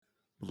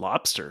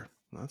Lobster.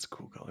 That's a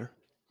cool color.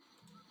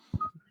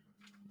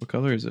 What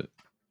color is it?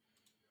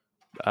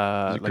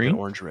 Like green? an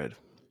orange red.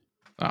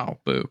 Oh,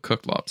 boo.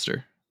 Cooked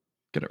lobster.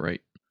 Get it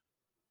right.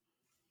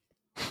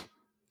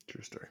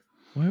 True story.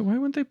 Why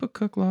wouldn't they put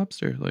cooked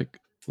lobster? Like,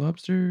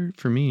 lobster,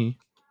 for me,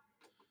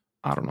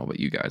 I don't know about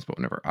you guys, but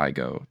whenever I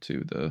go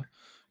to the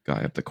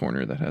guy up the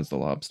corner that has the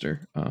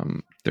lobster,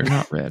 they're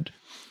not red.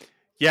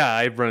 Yeah,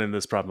 I run into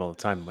this problem all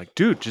the time. I'm like,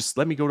 dude, just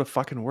let me go to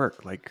fucking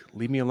work. Like,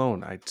 leave me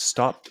alone. I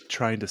stopped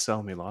trying to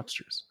sell me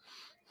lobsters.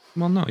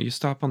 Well, no, you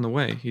stop on the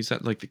way. He's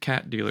at like the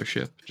cat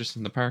dealership just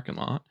in the parking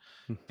lot.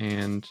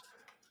 And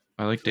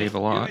I like Dave a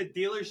lot. You have a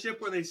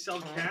dealership where they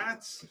sell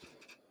cats?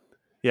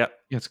 Yeah.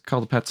 Yeah, it's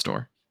called a pet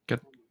store.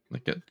 Get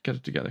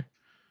it together.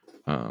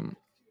 I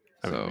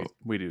mean,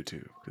 we do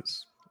too,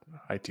 because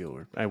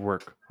I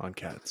work on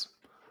cats.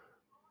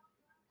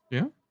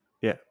 Yeah?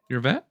 Yeah. You're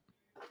a vet?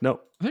 No.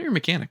 I thought you were a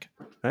mechanic.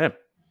 I am.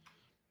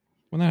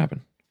 When that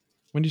happened?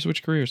 When did you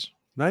switch careers?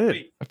 I did.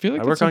 Wait, I feel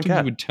like I that's work on something you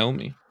cat. would tell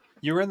me.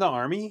 you were in the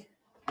army?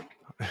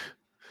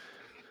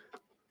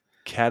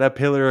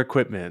 Caterpillar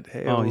equipment.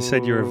 Hey, Oh, you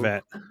said you were a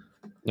vet.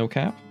 No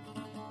cap?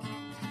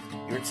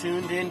 You're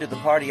tuned into the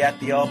Party at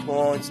the All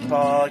Points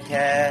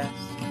podcast.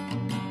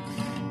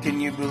 Can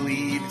you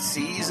believe it's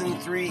season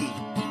 3?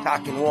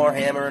 Talking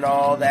Warhammer and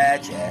all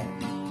that jazz.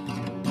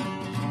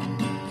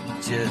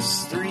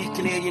 Just 3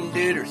 Canadian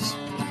duders.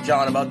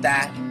 John about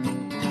that.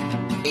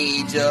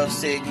 Age of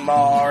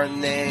Sigmar,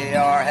 and they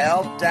are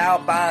helped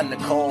out by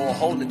Nicole.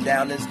 Holding it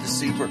down as the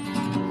super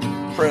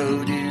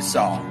producer.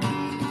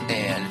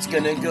 And it's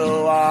gonna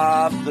go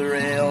off the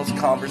rails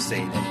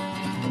conversating.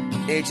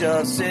 Age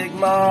of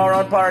Sigmar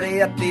on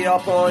Party at the All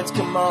Points.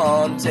 Come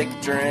on, take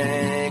a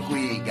drink.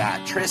 We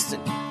got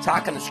Tristan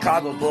talking the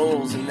Chicago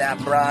Bulls and that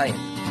Brian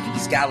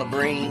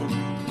Scalabrine.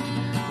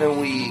 Then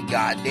we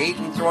got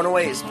Dayton throwing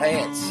away his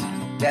pants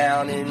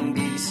down in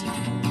BC.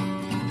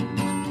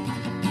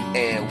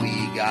 And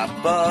we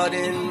got Bud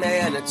in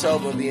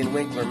Manitoba being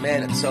Winkler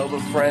Manitoba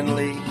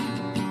friendly.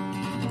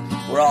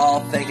 We're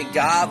all thanking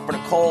God for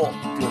Nicole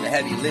doing the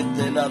heavy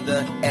lifting of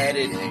the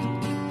editing.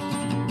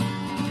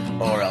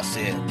 Or else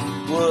it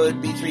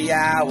would be 3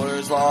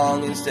 hours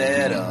long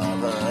instead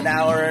of an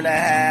hour and a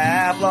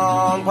half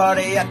long.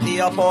 Party at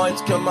the All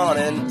Points, come on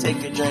and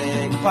take a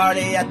drink.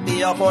 Party at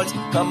the All Points,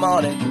 come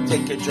on and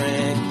take a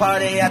drink.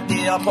 Party at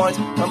the All Points,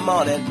 come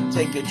on and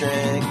take a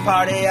drink.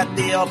 Party at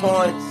the All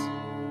Points.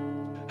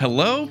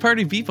 Hello,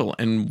 party people,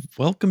 and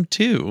welcome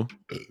to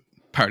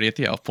Party at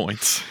the All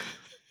Points.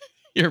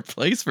 Your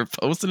place for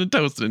posting and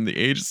toasting in the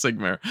Age of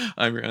Sigmar.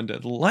 I'm your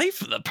undead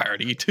life of the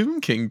party, Tomb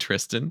King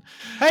Tristan.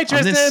 Hey,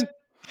 Tristan!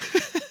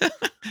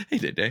 Hey,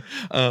 Day.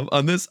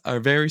 On this, our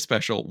very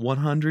special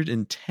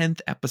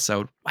 110th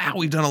episode. Wow,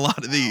 we've done a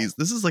lot of these.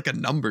 This is like a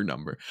number.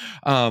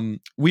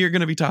 We are going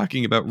to be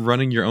talking about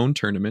running your own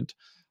tournament,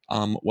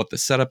 what the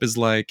setup is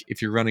like,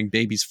 if you're running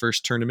baby's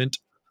first tournament,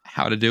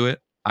 how to do it.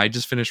 I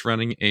just finished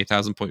running a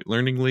 1,000-point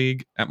learning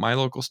league at my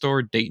local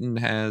store. Dayton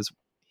has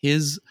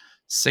his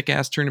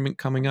sick-ass tournament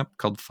coming up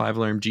called 5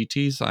 Alarm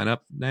GT. Sign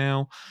up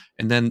now.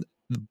 And then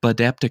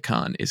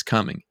Budepticon is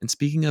coming. And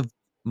speaking of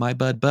my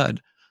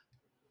Bud,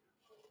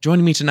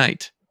 joining me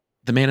tonight,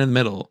 the man in the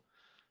middle,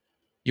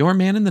 your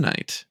man in the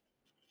night,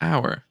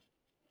 our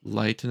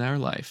light in our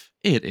life.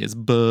 It is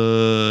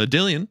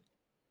Budillion,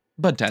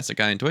 Budtastic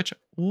guy on Twitch.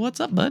 What's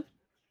up, Bud?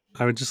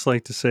 I would just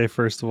like to say,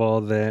 first of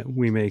all, that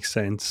we make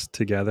sense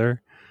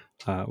together,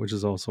 which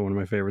is also one of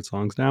my favorite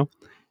songs now.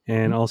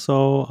 And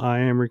also, I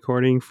am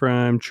recording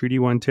from Treaty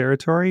 1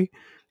 territory,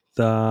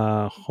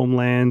 the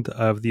homeland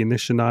of the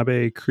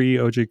Anishinaabe, Cree,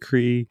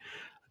 Ojibwe,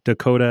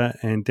 Dakota,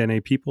 and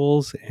Dene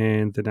peoples,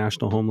 and the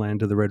national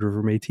homeland of the Red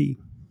River Métis.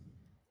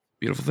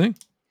 Beautiful thing.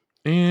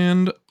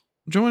 And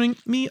joining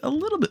me a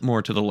little bit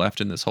more to the left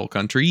in this whole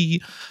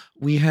country,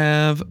 we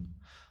have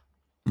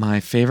my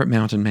favorite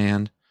mountain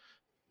man,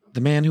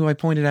 the man who I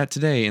pointed at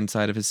today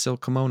inside of his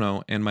silk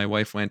kimono, and my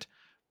wife went,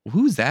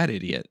 "Who's that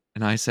idiot?"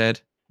 And I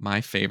said, my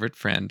favorite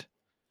friend,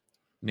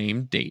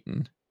 named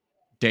Dayton.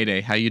 Day,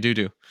 how you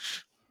do?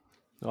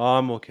 Oh,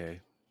 I'm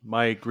okay.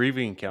 My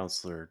grieving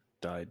counselor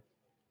died.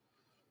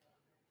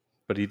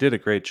 But he did a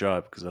great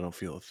job because I don't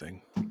feel a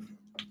thing.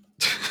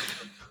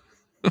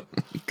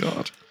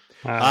 God.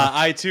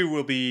 I too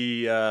will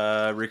be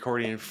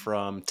recording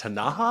from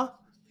Tanaha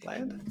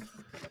land.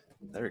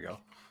 There we go.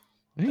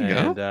 There you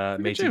go.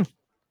 And Métis.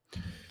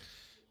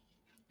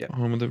 Yeah.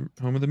 Home of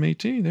the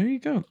Métis. There you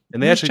go.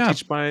 And they actually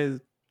teach my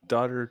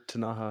daughter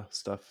Tanaha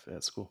stuff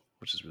at school,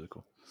 which is really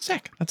cool.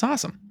 Sick. That's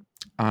awesome.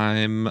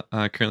 I'm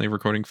currently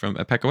recording from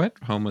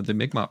Epekawet, home of the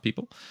Mi'kmaq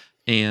people.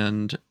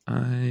 And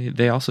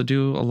they also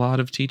do a lot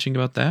of teaching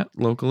about that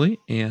locally.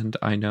 And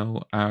I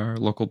know our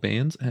local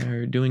bands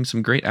are doing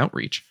some great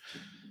outreach.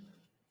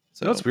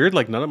 So that's weird.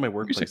 Like, none of my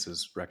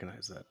workplaces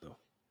recognize that, though.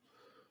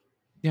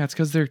 Yeah, it's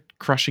because they're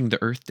crushing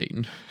the earth,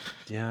 Dayton.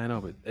 Yeah, I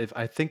know. But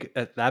I think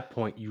at that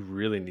point, you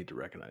really need to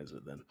recognize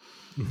it then.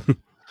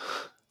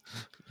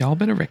 Y'all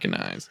better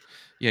recognize.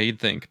 Yeah, you'd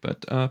think.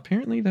 But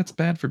apparently that's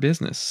bad for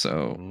business.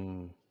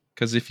 So,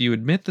 because if you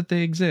admit that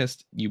they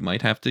exist, you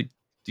might have to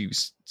do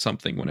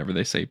something whenever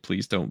they say,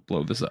 please don't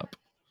blow this up.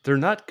 They're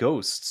not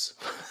ghosts.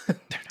 They're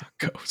not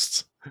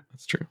ghosts.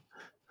 That's true.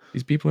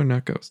 These people are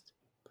not ghosts.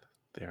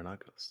 They are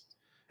not ghosts.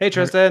 Hey,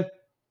 Tristan.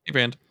 Hey,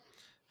 Brand.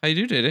 How you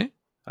do today?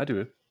 I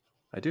do.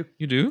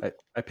 You do?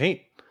 I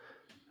paint.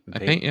 I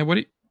paint. Yeah. What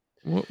do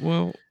you...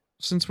 Well,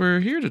 since we're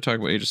here to talk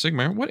about Age of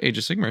Sigmar, what Age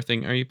of Sigmar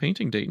thing are you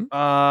painting, Dayton?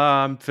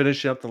 I'm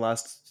finishing up the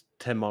last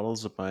 10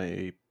 models of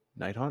my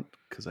Night Haunt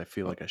because I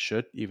feel like I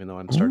should, even though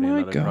I'm starting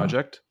another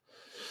project.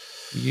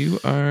 You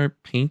are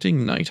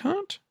painting Night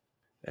Haunt?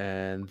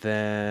 And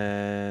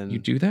then... You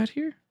do that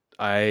here?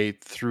 I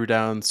threw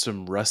down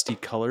some rusty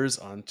colors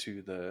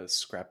onto the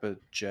Scrappa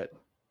Jet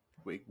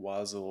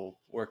Wigwazzle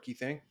Orky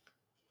thing.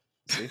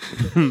 See?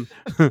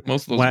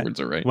 Most of those words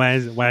are right. Why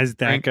is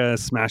Daka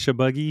smash a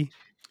buggy?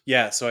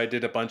 Yeah, so I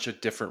did a bunch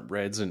of different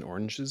reds and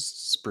oranges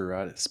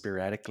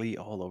sporadically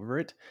all over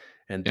it.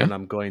 And then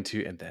I'm going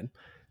to...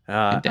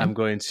 I'm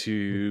going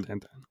to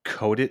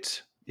coat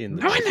it in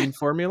the chipping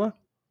formula.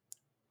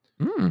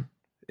 And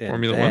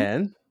Formula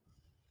then,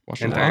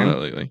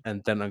 1? Lately.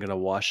 And then I'm going to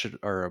wash it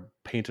or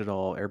paint it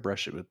all,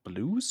 airbrush it with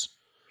blues.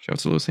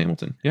 Shouts to Lewis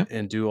Hamilton. Yeah.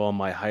 And do all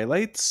my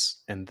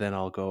highlights. And then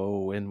I'll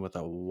go in with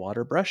a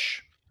water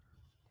brush.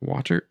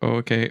 Water? Oh,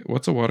 okay.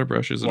 What's a water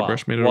brush? Is it a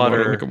brush made of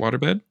water like a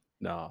waterbed?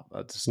 No,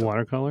 that's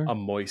watercolor. A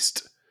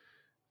moist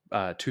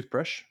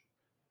toothbrush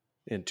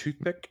and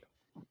toothpick.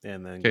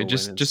 And then okay,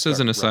 just as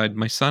an aside,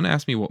 my son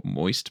asked me what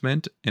moist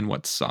meant and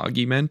what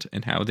soggy meant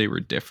and how they were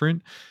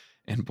different.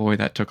 And boy,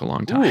 that took a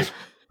long time.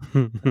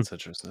 That's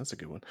interesting. That's a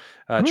good one.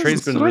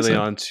 Trey's been really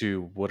on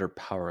to what are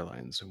power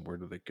lines and where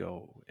do they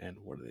go and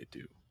what do they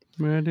do?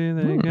 Where do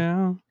they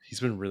go? He's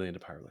been really into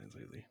power lines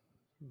lately.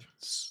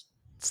 It's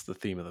the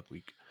theme of the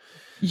week.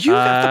 You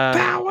got the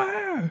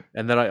power!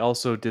 And then I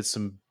also did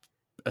some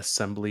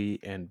assembly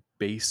and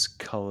base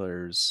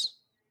colors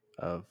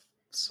of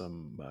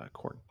some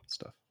corn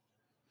stuff.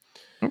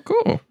 Oh,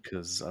 cool.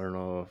 Because I don't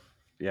know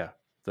if,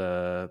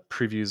 the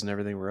previews and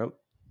everything were out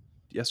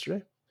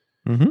yesterday.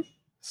 Mm-hmm.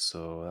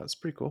 So that's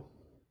pretty cool.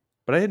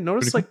 But I had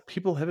noticed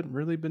people haven't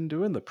really been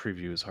doing the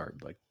previews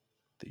hard like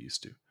they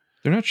used to.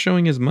 They're not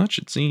showing as much,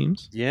 it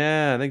seems.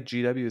 Yeah, I think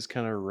GW has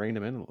kind of reined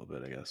them in a little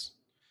bit, I guess.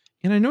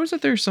 And I noticed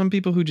that there are some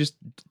people who just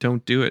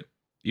don't do it,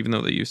 even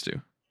though they used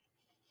to.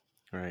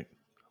 Right.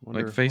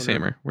 Like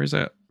Facehammer. Where's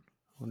that?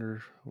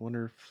 Wonder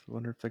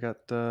if they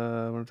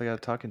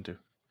got talking to.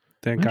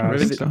 That got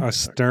a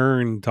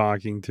stern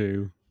talking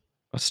to.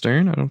 A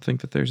stern? I don't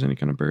think that there's any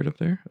kind of bird up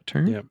there. A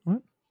tern? Yep.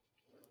 What?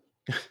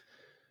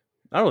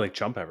 I don't think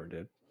Jump ever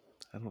did.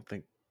 I don't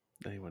think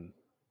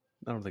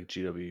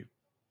GW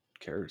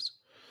cares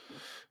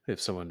if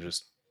someone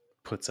just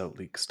puts out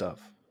leaked stuff.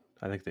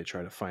 I think they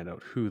try to find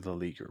out who the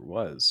leaker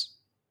was.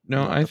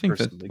 No, I think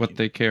that what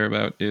they care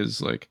about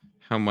is like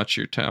how much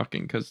you're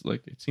talking, because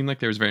like it seemed like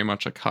there was very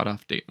much a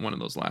cutoff date in one of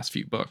those last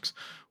few books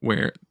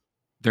where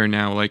they're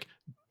now like,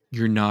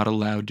 you're not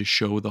allowed to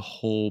show the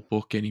whole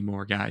book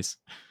anymore, guys.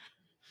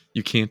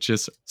 You can't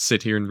just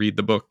sit here and read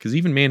the book, because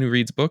even man who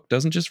reads book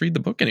doesn't just read the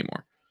book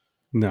anymore.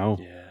 No.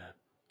 Yeah.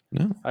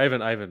 No. I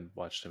haven't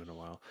watched him in a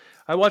while.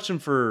 I watch him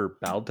for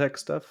Battletech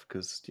stuff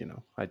because,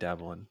 I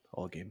dabble in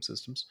all game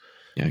systems.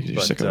 Yeah,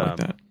 you're sick of like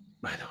that.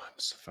 I know, I'm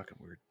so fucking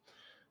weird.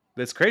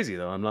 It's crazy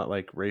though. I'm not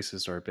like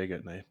racist or a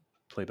bigot and I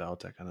play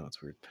Battletech. I know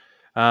it's weird.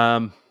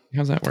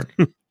 How's that work?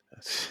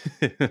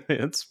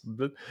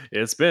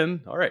 It's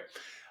been all right.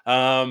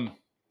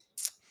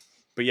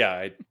 But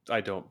yeah,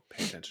 I don't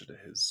pay attention to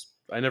his.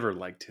 I never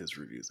liked his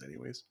reviews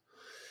anyways.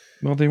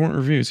 Well, they weren't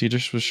reviews. He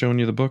just was showing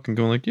you the book and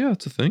going like, yeah,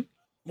 it's a thing.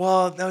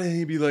 Well, now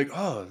he'd be like,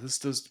 oh, this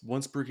does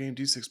once per game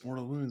D6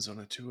 mortal wounds on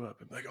a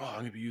 2-up. And like, oh, I'm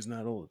going to be using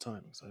that all the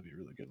time because that'd be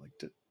really good. Like,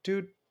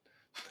 dude,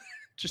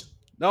 just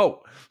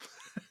no.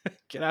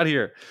 Get out of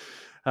here.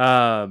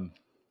 Fair.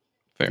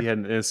 He had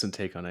an innocent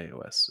take on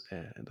AOS,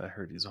 and I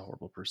heard he's a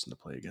horrible person to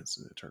play against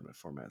in the tournament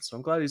format. So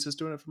I'm glad he's just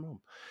doing it from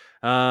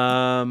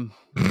home.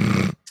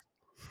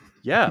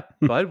 Yeah,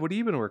 Bud, what have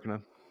you been working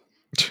on?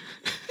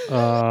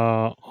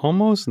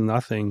 Almost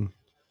nothing.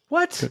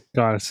 What?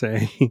 Gotta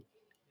say.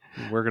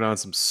 Working on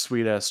some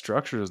sweet ass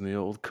structures in the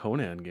old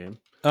Conan game.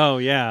 Oh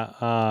yeah,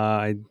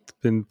 I've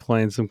been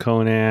playing some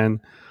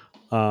Conan.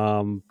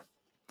 I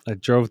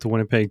drove to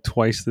Winnipeg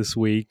twice this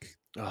week,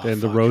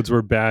 and the roads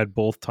were bad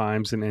both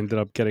times, and ended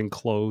up getting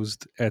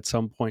closed at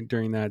some point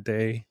during that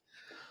day.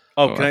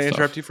 Oh, can I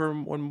interrupt you for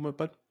one moment,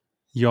 Bud?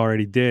 You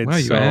already did. Wow,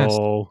 you asked.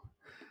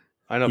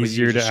 I know,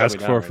 easier to ask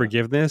for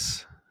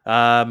forgiveness. When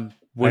I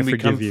we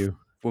forgive you.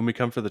 When we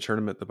come for the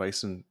tournament, the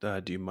Bison,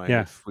 do you mind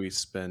if we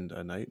spend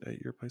a night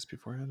at your place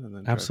beforehand? And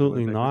then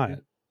absolutely not.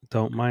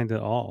 Don't mind at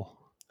all.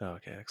 Oh,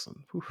 okay, excellent.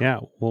 Oof. Yeah,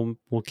 we'll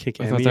kick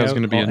I Emmy thought that was out.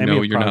 going to be a Emmy no.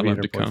 will You're not probably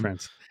allowed be to at her come.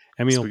 boyfriends.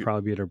 Emmy will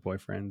probably be at her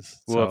boyfriends.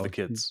 We'll have the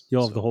kids.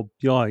 You'll have the whole.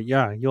 You'll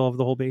have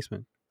the whole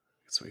basement.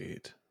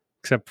 Sweet.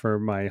 Except for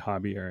my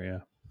hobby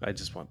area. I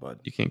just want Bud.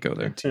 You can't go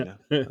there. Tina.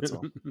 That's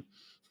all.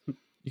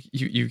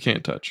 You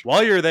can't touch.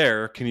 While you're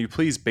there, can you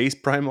please base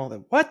prime all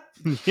that? What?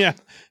 Yeah.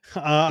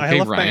 I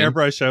left Ryan. my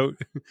airbrush out.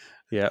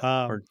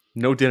 Yeah. Or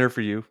no dinner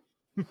for you.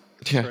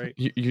 Yeah, right.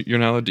 you're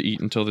not allowed to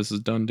eat until this is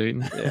done,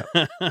 Dayton.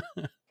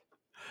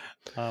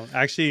 Yeah.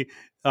 Actually,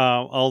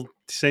 I'll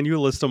send you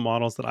a list of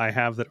models that I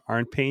have that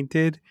aren't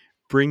painted.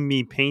 Bring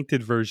me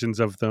painted versions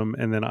of them,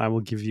 and then I will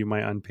give you my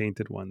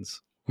unpainted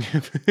ones.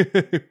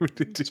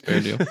 It's a fair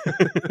deal.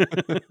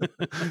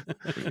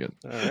 Pretty good.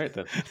 All right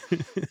then.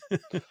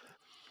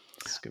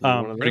 It's gonna be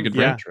one of pretty them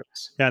good yeah,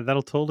 trips. yeah,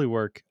 that'll totally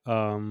work.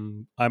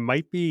 I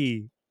might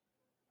be.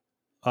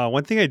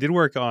 One thing I did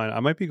work on, I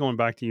might be going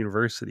back to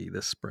university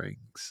this spring.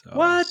 So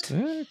What?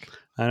 Sick.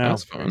 I know.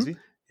 That's fun. Crazy.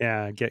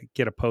 Yeah,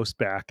 get a post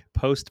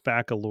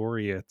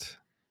baccalaureate,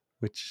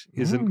 which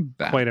isn't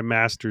Back. quite a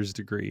master's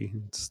degree.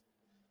 It's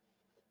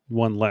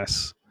one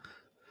less.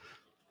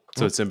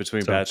 So it's in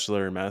between So-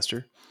 bachelor and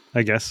master.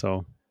 I guess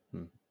so.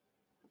 Hmm.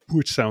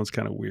 Which sounds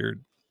kind of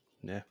weird.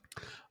 Yeah.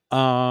 We're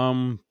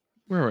all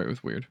right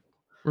with weird.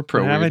 We're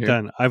pro what have I weird here.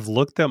 done? I've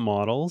looked at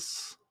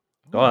models.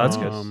 Oh, that's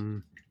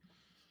good.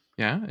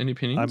 Yeah. Any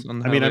opinions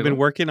on how I've they been look?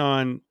 working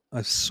on.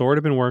 I've sort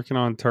of been working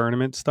on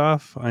tournament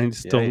stuff. I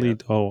still Yeah.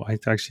 need. Oh, I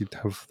actually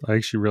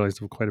realized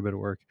I have quite a bit of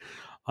work.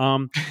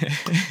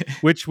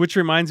 Which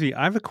reminds me,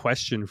 I have a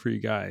question for you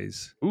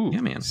guys. Ooh.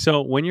 Yeah, man.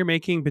 So when you're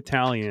making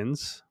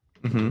battalions,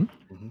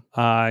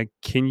 Mm-hmm.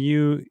 can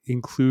you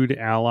include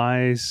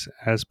allies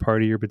as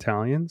part of your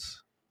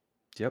battalions?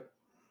 Yep.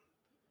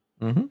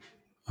 Mm-hmm.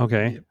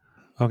 Okay. Yep.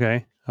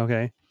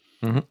 Okay.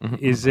 Mm-hmm.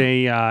 Is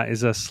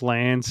a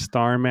Slan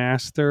Star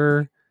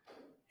Master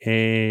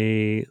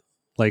a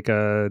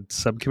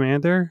sub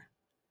commander?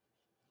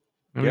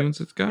 How many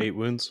wounds it's got? 8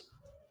 wounds.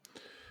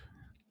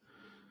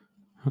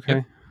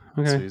 Okay.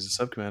 So Okay. he's a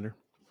sub commander.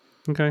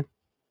 Okay.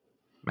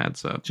 Mad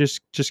sub.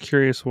 Just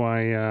curious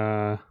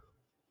why.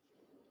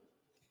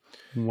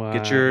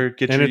 Get your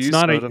and it's use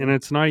not out of him.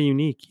 it's not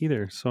unique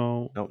either.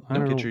 So Nope, I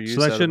don't get know. your use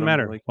So that out of shouldn't him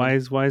matter. like why me.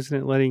 isn't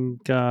it letting?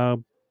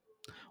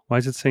 Why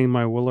is it saying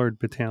my Willard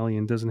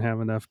battalion doesn't have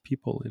enough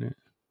people in it?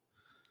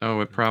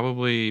 Oh, it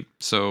probably.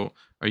 So,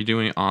 are you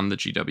doing it on the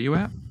GW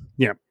app?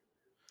 Yeah.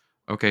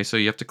 Okay, so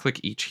you have to click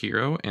each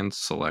hero and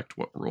select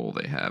what role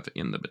they have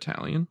in the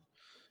battalion.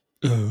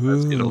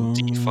 It'll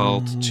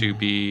default to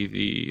be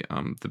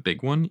the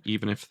big one,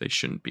 even if they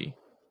shouldn't be.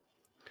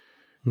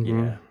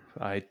 Yeah,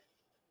 I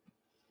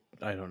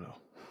don't know.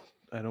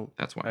 I don't.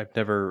 That's why. I've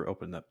never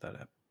opened up that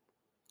app.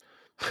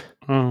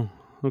 Oh,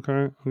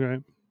 okay.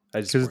 I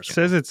just Because force it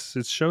says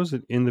it shows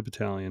it in the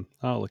battalion.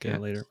 I'll look at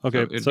it later.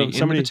 Okay, it'd so be in the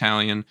somebody.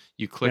 battalion.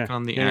 You click Yeah,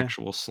 on the yeah, yeah.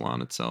 actual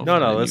salon itself. No,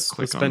 and then let's you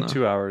click spend on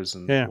 2 hours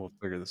and Yeah. we'll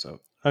figure this out.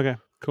 Okay,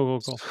 cool.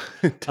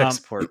 Tech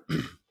support.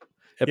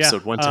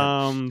 Episode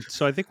 110.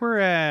 So I think we're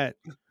at.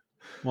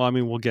 Well, I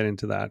mean, we'll get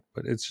into that,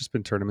 but it's just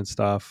been tournament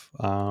stuff.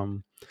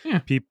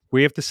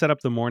 We have to set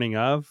up the morning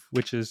of,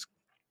 which is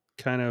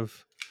kind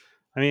of.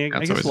 I mean, I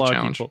That's guess always a a lot of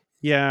challenge. people.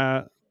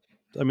 Yeah,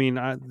 I mean,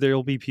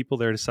 there'll be people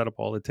there to set up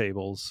all the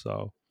tables,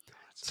 so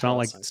it's not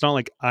like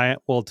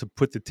to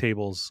put the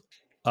tables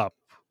up.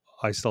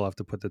 I still have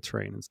to put the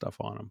terrain and stuff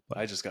on them. But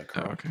I just got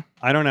Crow. okay.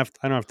 I don't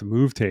have to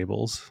move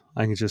tables.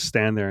 I can just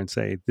stand there and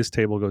say, this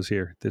table goes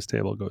here. This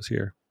table goes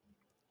here.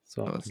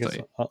 So I guess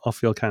tight. I'll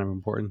feel kind of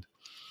important.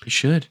 You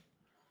should.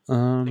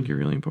 I think you're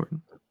really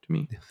important to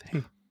me.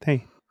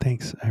 Hey,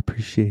 thanks. I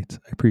appreciate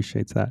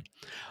that.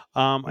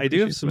 I do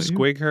have some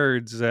squig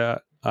herds.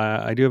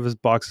 I do have a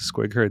box of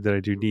squig herd that I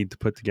do need to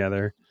put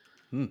together.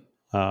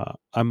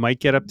 I might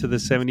get up to the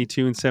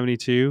 72 and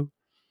 72,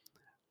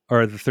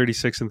 or the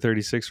 36 and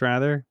 36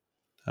 rather.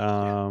 I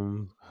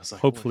was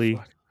like, hopefully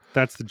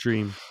that's the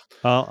dream.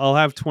 I'll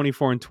have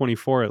 24 and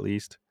 24 at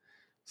least,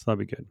 so that'll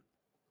be good.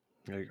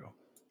 There you go.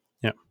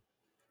 Yeah.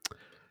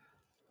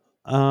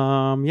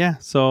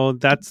 So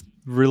that's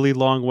really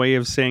long way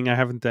of saying I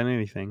haven't done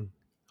anything.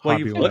 Well,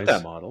 you've looked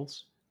at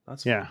models.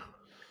 That's fun.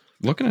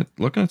 Looking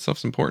at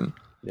stuff's important.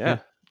 Yeah.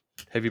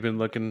 Have you been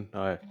looking?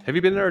 Have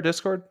you been in our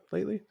Discord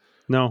lately?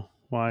 No.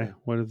 Why? Yeah.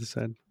 What have they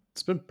said?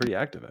 It's been pretty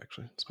active,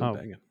 actually. It's been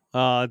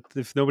banging.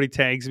 If nobody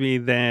tags me,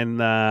 then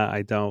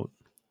I don't.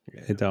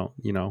 Yeah. I don't.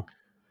 Yeah,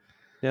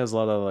 there's a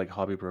lot of like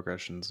hobby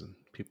progressions and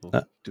people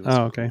doing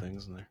some cool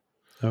things in there.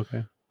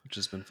 Okay. Which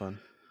has been fun.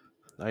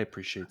 I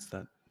appreciate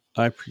that.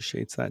 I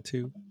appreciate that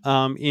too.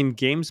 In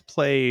games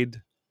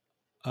played,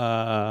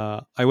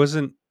 I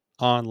wasn't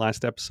on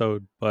last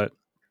episode, but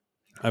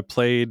I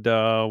played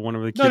one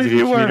of the kids in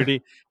the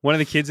community. One of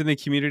the kids in the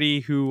community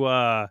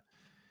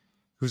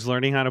who's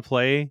learning how to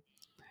play,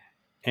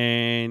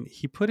 and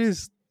he put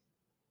his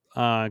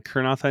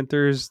Kurnoth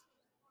Hunters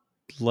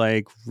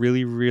like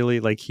really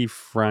like he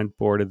front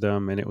boarded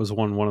them, and it was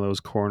one of those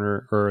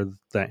corner or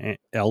the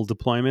L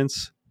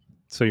deployments.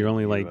 So you're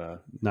only like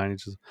 9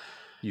 inches.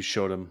 You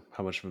showed him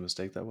how much of a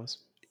mistake that was?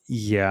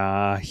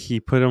 Yeah, he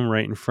put him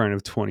right in front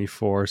of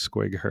 24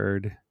 squig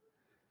herd.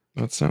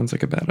 That sounds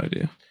like a bad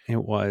idea.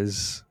 It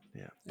was.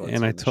 Yeah,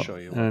 and I show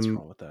you what's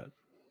wrong with that.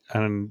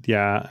 And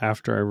yeah,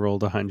 after I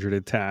rolled 100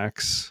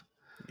 attacks,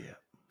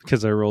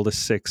 because I rolled a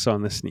 6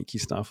 on the sneaky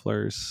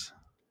snufflers,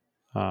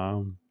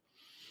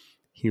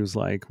 he was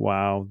like,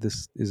 "Wow,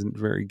 this isn't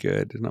very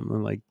good." And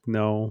I'm like,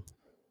 "No,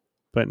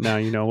 but now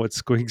you know what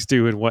squigs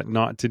do and what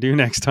not to do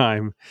next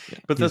time."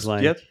 But he's that's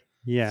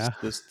Yeah.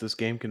 This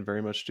game can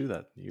very much do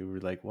that. You were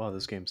like, wow,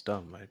 this game's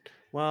dumb.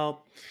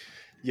 Well,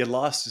 you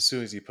lost as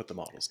soon as you put the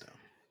models down.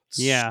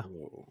 Yeah.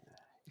 So,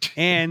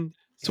 And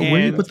So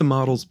where do you put the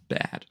models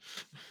bad?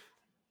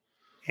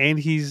 and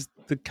he's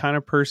the kind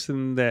of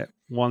person that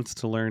wants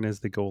to learn as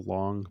they go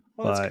along.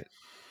 Well, that's but good.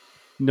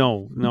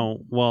 no.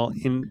 Well,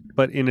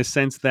 in a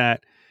sense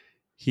that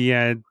he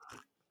hasn't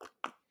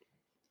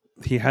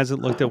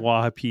looked at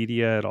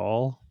Wahapedia at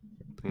all.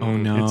 Oh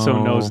no. And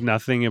so knows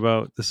nothing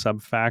about the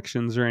sub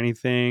factions or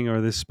anything,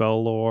 or the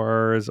spell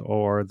lores,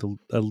 or the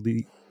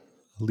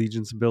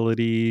allegiance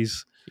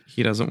abilities.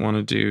 He doesn't want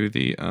to do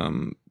the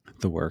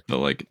work.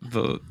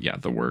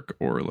 The work,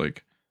 or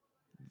like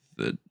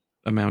the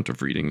amount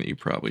of reading that you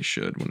probably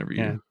should whenever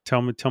you. Yeah.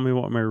 Tell me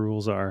what my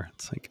rules are.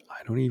 It's like,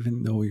 I don't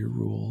even know your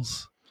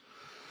rules.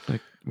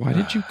 Like, why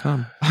did you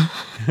come?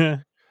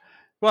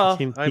 Well,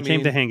 he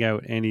came to hang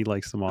out, and he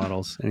likes the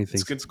models, and he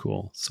thinks it's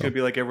cool. It's gonna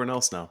be like everyone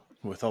else now,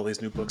 with all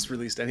these new books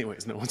released.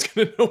 Anyways, no one's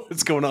gonna know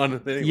what's going on.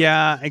 Anyways.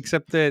 Yeah,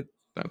 except that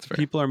That's fair.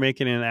 people are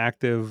making an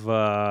active.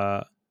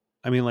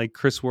 Like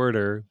Chris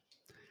Werder.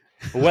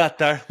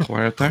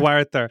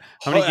 Huerta.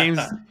 How many games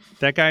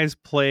that guy's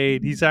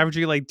played? He's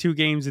averaging like 2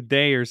 games a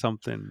day or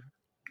something.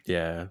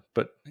 Yeah,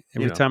 but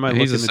every time I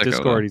look in the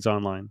Discord, he's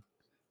online.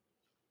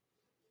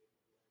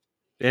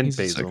 And he's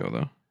Basil, a psycho,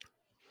 though.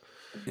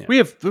 Yeah. We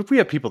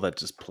have people that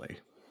just play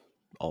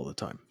all the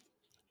time.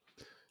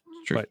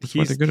 True. But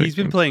he's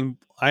been playing.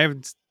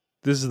 This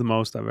is the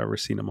most I've ever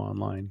seen him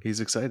online. He's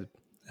excited.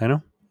 I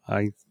know.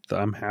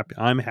 I'm happy.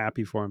 I'm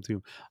happy for him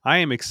too. I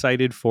am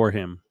excited for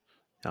him.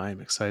 I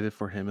am excited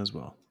for him as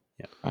well.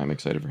 Yeah, I'm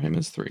excited for him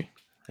as 3.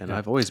 And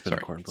I've always been a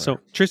corn player. So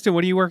Tristan,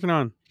 what are you working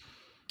on?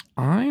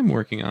 I'm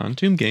working on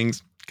Tomb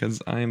Kings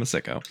because I am a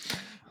sicko.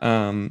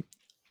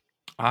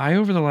 I,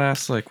 over the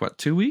last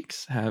 2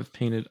 weeks, have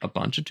painted a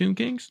bunch of Tomb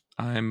Kings.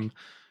 I'm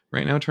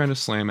right now trying to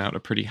slam out a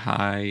pretty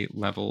high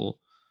level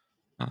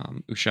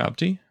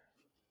Ushabti.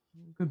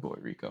 Good boy,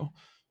 Rico.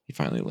 He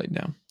finally laid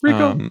down.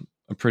 Rico.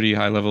 A pretty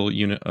high level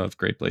unit of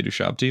Great Blade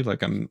Ushabti.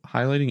 I'm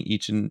highlighting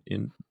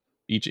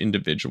each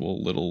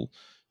individual little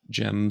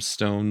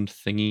gemstone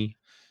thingy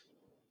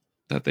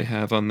that they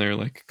have on their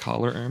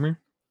collar armor.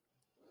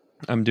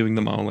 I'm doing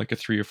them all a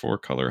 3 or 4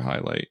 color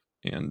highlight,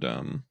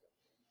 and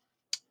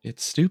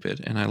it's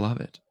stupid, and I love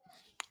it.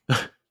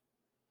 I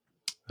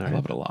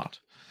love it a lot.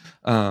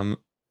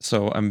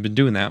 So I've been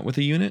doing that with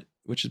a unit,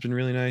 which has been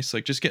really nice.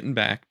 Just getting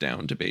back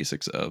down to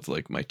basics of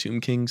my Tomb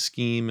King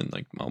scheme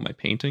and all my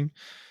painting.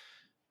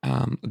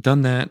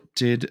 Done that.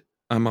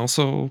 I'm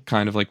also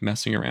kind of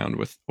messing around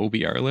with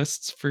OBR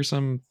lists for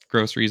some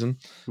gross reason.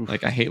 Oof.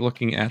 I hate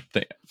looking at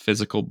the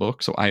physical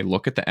book, so I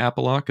look at the app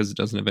a lot because it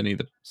doesn't have any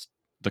of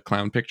the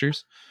clown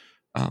pictures.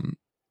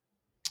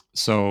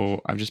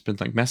 So I've just been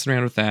messing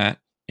around with that,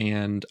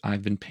 and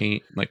I've been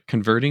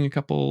converting a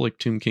couple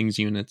Tomb Kings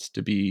units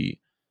to be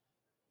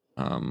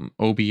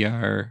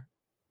OBR.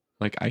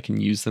 I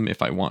can use them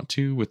if I want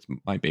to with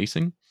my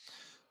basing.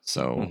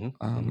 So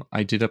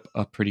I did up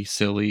a pretty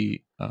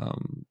silly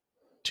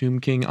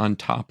Tomb King on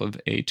top of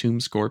a Tomb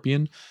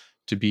Scorpion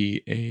to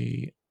be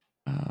a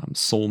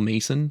Soul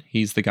Mason.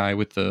 He's the guy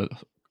with the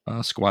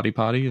squatty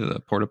potty,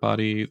 the porta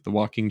potty, the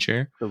walking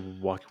chair. The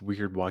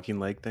weird walking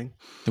leg thing.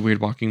 The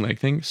weird walking leg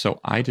thing. So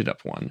I did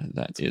up one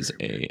that is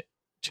a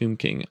Tomb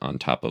King on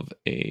top of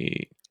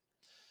a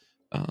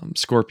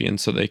Scorpion,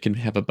 so they can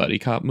have a buddy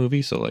cop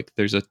movie. So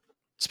there's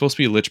supposed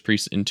to be a Lich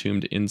Priest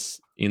entombed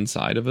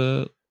inside of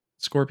a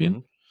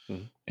Scorpion.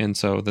 And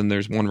so then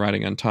there's one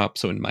riding on top.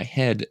 So in my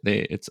head,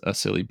 it's a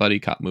silly buddy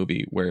cop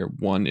movie where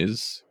one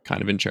is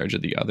kind of in charge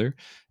of the other,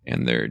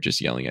 and they're just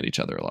yelling at each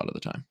other a lot of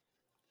the time.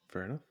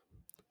 Fair enough.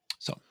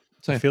 So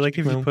I feel like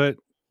if you put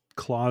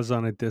claws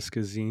on a disc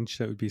of Zinch,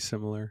 that would be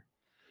similar.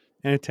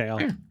 And a tail.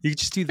 Yeah. You could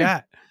just do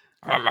that.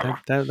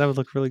 That would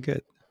look really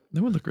good.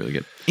 That would look really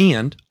good.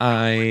 And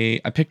I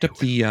picked up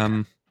the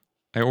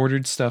I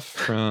ordered stuff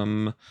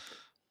from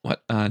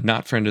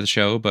not friend of the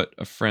show, but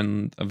a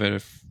friend of a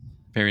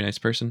very nice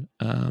person,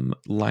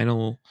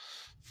 Lionel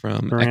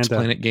from X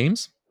Planet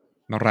Games,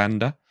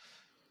 Miranda.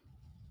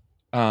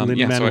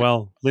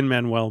 Lin-Manuel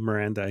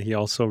Miranda. He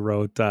also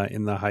wrote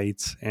In the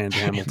Heights and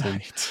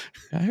Hamilton.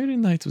 I heard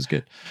In the Heights was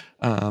good.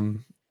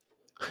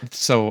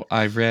 So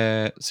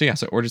I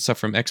ordered stuff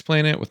from X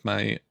Planet with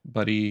my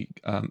buddy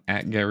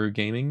at Garu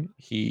Gaming.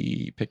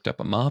 He picked up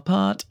a Maw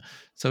Pot,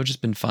 so it's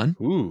just been fun.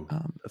 Ooh,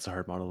 that's a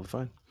hard model to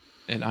find.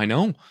 And I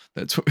know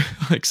that's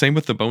same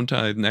with the Bone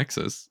Tide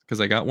Nexus, because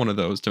I got one of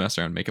those to mess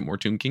around and make it more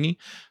Tomb Kingy.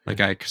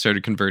 I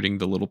started converting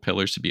the little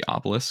pillars to be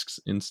obelisks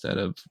instead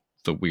of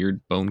the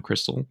weird bone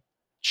crystal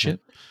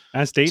shit.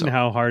 Ask Dayton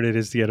how hard it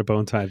is to get a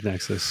Bone Tide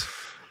Nexus.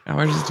 How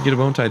hard is it to get a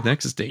Bone Tide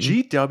Nexus, Dayton?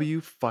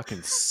 GW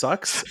fucking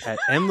sucks at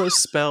endless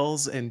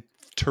spells and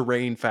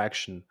terrain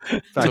faction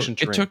terrain.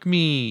 It took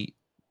me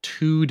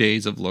 2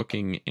 days of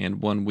looking and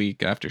 1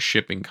 week after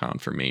shipping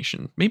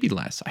confirmation, maybe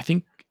less. I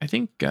think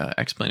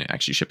X Planet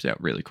actually shipped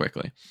out really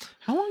quickly.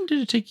 How long did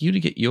it take you to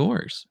get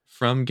yours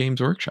from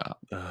Games Workshop?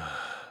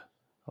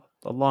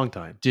 A long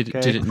time. Did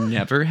it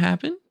never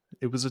happen?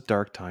 It was a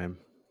dark time.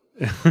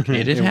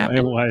 It did happen.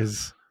 It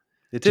was.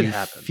 It did Do you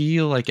happen.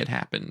 feel like it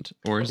happened,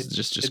 or is it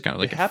just kind of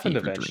like it a happened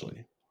fever eventually?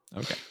 Dream?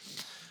 Okay,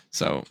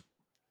 so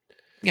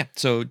yeah,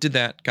 so did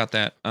that, got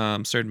that.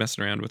 Started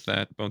messing around with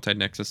that Bone-Tide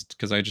Nexus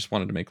because I just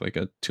wanted to make like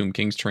a Tomb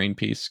King's terrain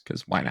piece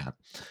because why not?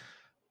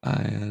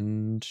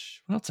 And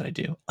what else did I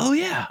do? Oh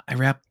yeah,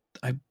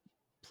 I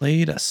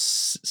played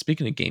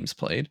speaking of games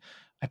played,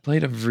 I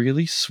played a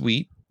really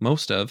sweet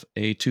most of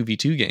a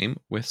 2v2 game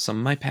with some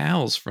of my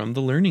pals from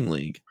the Learning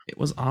League. It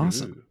was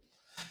awesome. Ooh.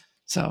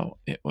 So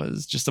it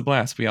was just a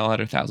blast. We all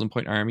had our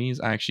 1,000-point armies.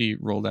 I actually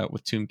rolled out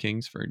with Tomb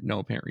Kings for no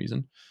apparent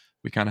reason.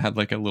 We kind of had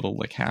like a little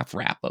like half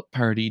wrap up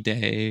party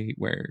day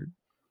where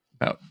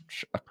about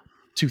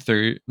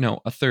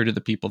a third of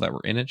the people that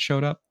were in it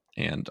showed up,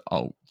 and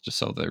all just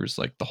so there was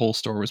like the whole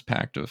store was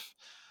packed of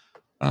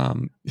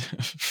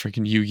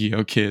freaking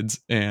Yu-Gi-Oh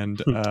kids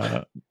and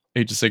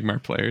Age of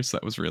Sigmar players.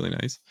 That was really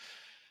nice.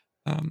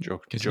 Joe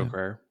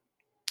Cryer.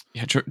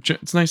 Yeah,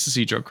 it's nice to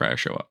see Joe Cryer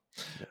show up.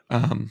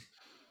 Yeah.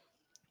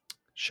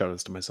 Shout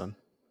outs to my son.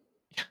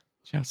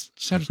 Yeah,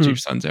 shout out to your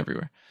sons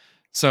everywhere.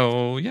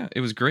 So yeah, it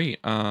was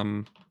great.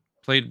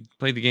 Played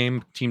the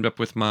game, teamed up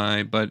with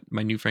my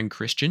new friend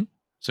Christian.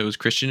 So it was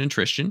Christian and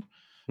Tristan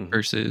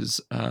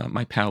versus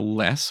my pal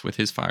Les with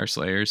his Fire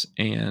Slayers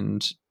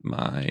and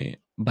my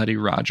buddy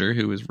Roger,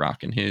 who was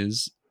rocking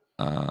his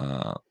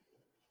what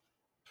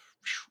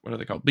are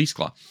they called? Beast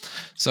Claw.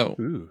 So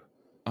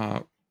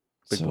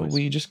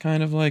we just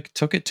kind of like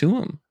took it to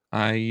him.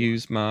 I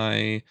used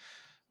my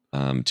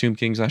Tomb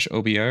King /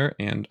 OBR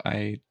and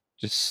I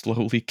just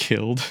slowly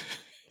killed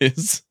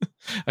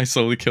I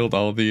slowly killed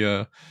all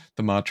the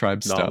Mod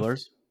Tribe stuff.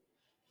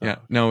 Yeah.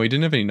 No, he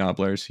didn't have any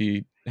Nobblers.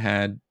 He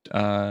had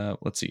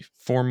let's see,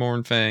 4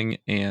 Mournfang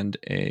and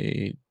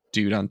a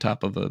dude on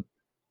top of a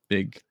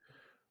big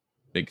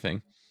thing.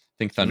 I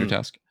think Thunder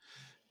Tusk.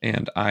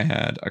 And I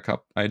had a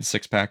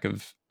 6-pack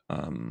of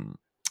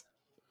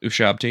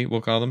Ushabti,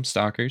 we'll call them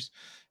stalkers.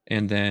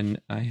 And then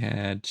I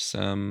had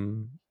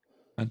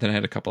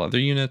a couple other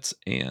units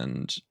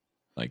and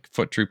like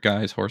foot troop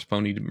guys, horse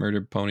pony,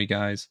 murder pony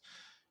guys,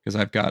 because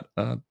I've got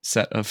a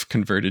set of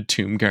converted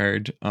Tomb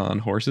Guard on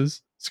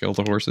horses,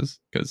 skeletal horses,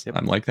 because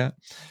I'm like that.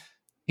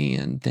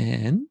 And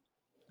then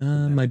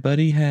my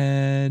buddy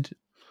had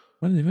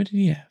what did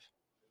he have?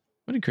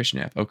 What did Christian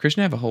have? Oh,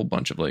 Christian have a whole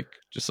bunch of like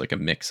just like a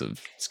mix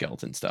of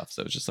skeleton stuff.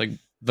 So it's just like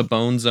the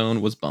bone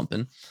zone was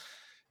bumping.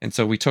 And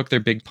so we took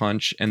their big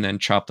punch and then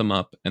chopped them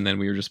up, and then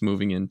we were just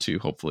moving in to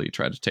hopefully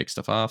try to take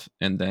stuff off.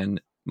 And then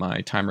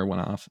my timer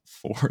went off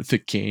for the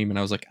game, and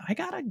I was like, I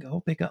gotta go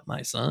pick up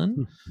my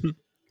son.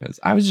 Because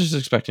I was just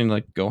expecting to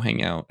like go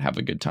hang out, have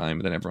a good time,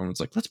 and then everyone was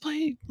like, let's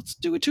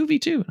do a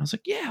 2v2. And I was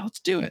like, yeah,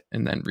 let's do it.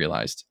 And then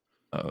realized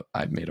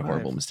I've made a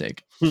horrible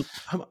mistake.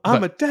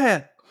 I'm a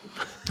dad.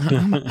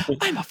 I'm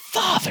a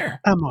father.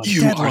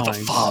 You are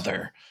the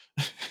father.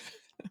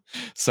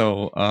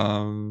 So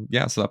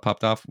so that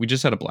popped off. We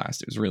just had a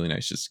blast. It was really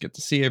nice just to get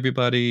to see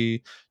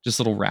everybody. Just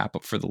a little wrap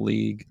up for the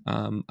league.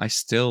 I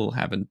still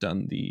haven't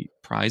done the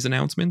prize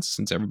announcements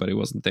since everybody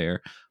wasn't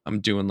there.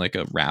 I'm doing like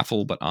a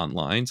raffle but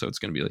online, so it's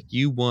going to be like,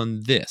 you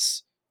won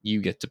this,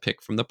 you get to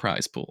pick from the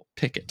prize pool,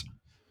 pick it.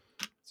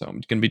 So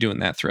I'm going to be doing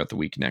that throughout the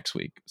week next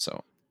week.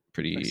 So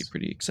pretty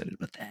excited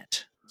about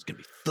that. It's going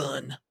to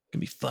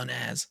be fun.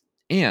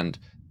 And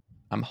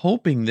I'm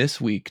hoping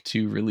this week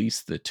to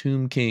release the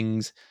Tomb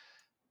Kings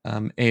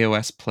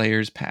AOS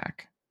Players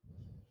Pack.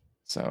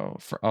 So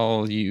for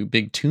all you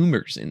big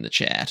tombers in the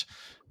chat,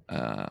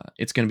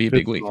 it's going to be a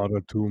big week. It's not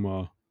a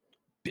tumor.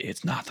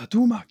 It's not a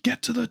tumor.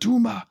 Get to the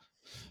tumor.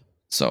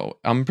 So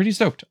I'm pretty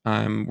stoked.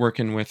 I'm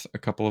working with a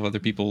couple of other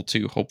people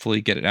to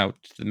hopefully get it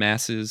out to the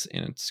masses,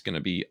 and it's going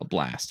to be a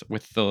blast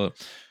with the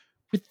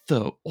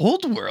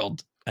old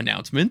world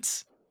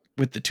announcements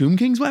with the Tomb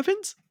King's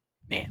weapons.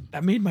 Man,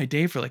 that made my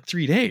day for like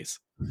 3 days.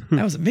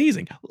 That was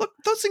amazing. Look,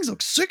 those things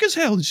look sick as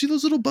hell. Did you see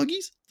those little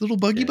buggies? Little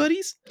buggy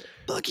buddies?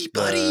 Buggy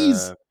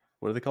buddies.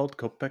 What are they called?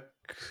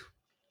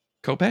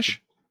 Kopesh?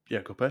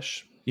 Yeah,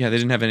 Kopesh. Yeah, they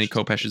didn't have any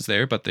Kopeshes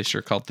there, but they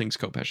sure called things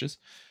Kopeshes.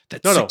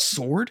 That sick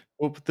sword?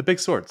 Well, the big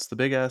swords. The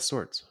big ass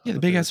swords. Yeah, the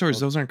big ass swords.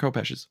 Those aren't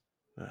Kopeshes.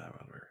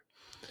 Whatever.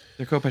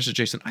 They're Kopeshes,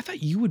 Jason. I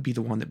thought you would be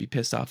the one that'd be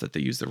pissed off that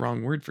they used the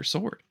wrong word for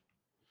sword.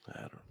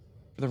 I don't know.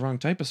 For the wrong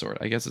type of sword.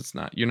 I guess it's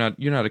not. You're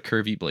not a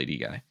curvy bladey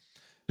guy.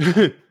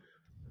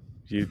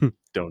 You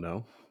don't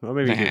know. Well,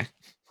 maybe you do.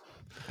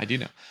 I do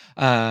know.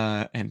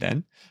 And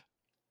then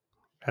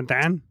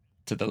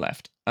to the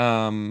left.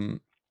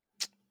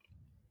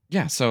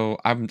 Yeah, so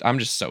I'm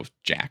just so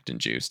jacked and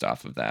juiced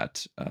off of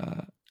that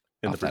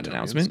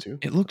announcement. Too.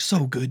 It looks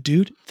so good,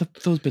 dude.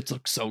 Those bits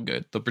look so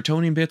good. The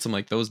Bretonian bits, I'm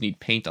like, those need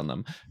paint on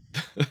them.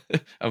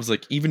 I was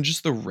like, even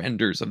just the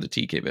renders of the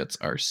TK bits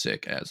are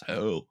sick as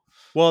hell.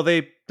 Well,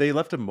 they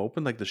left them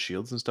open, like the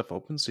shields and stuff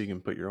open, so you can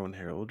put your own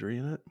heraldry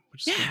in it.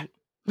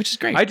 Which is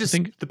great. I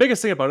think the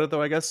biggest thing about it,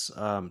 though, I guess,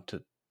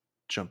 to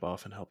jump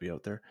off and help you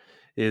out there,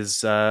 is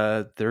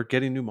they're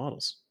getting new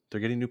models. They're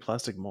getting new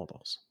plastic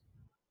models,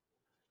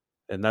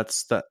 and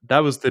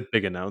that was the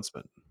big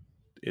announcement.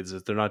 Is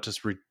that they're not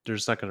just they're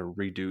just not going to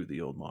redo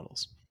the old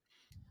models.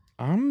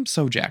 I'm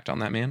so jacked on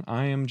that, man.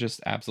 I am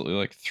just absolutely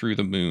like through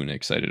the moon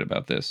excited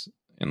about this,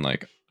 and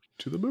like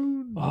To the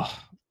moon. oh,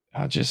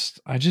 I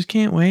just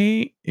can't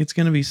wait. It's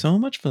gonna be so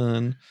much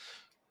fun.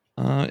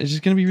 It's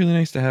just gonna be really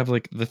nice to have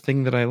like the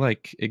thing that I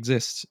like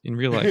exist in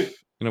real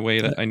life in a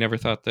way that I never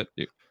thought that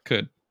it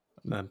could.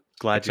 I'm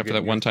glad Except you're for that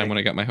getting one your time thing. when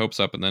I got my hopes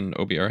up and then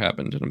OBR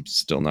happened and I'm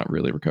still not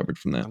really recovered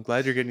from that. I'm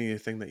glad you're getting your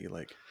thing that you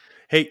like.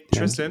 Hey,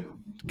 Tristan,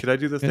 could I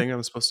do the thing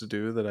I'm supposed to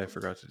do that I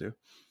forgot to do?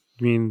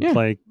 You mean Yeah.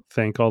 like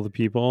thank all the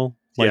people?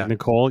 Like Yeah.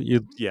 Nicole?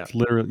 You Yeah.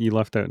 literally you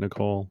left out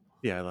Nicole.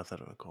 Yeah, I left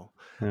that on Nicole.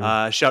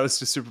 Yeah. Shout outs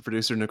to super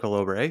producer Nicole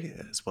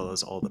Obrey, as well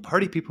as all the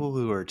party people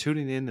who are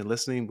tuning in and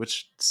listening,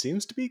 which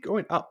seems to be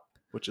going up,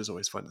 which is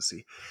always fun to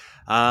see.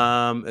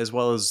 As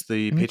well as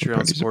the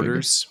Patreon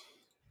supporters.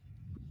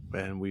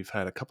 And we've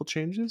had a couple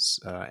changes.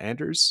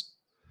 Anders,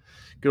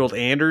 good old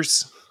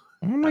Anders.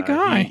 Oh my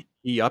god.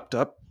 He upped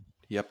up.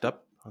 He upped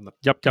up on the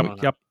Yep.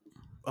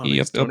 on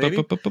his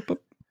donating.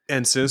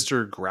 And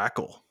Sinister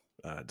Grackle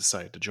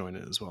decided to join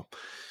it as well.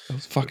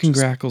 Those fucking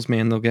grackles,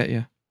 man, they'll get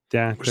you.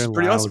 Yeah, Which is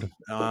pretty awesome.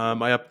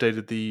 I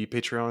updated the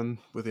Patreon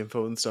with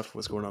info and stuff,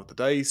 what's going on with the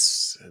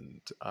dice,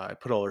 and I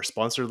put all our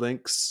sponsor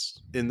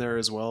links in there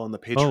as well on the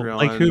Patreon. Oh,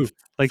 like who?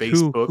 Like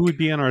Facebook, who would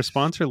be on our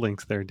sponsor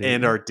links there, Dayton?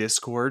 and our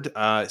Discord.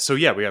 So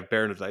yeah, we have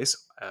Baron of Dice,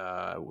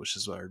 which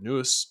is our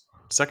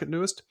second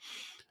newest.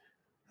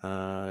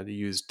 To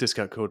use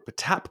discount code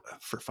PATAP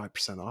for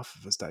 5% off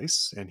of his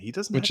dice, and he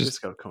doesn't have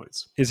discount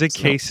codes. Is it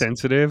case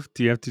sensitive?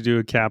 Do you have to do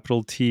a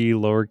capital T,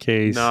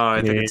 lowercase? No,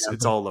 I think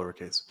it's all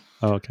lowercase.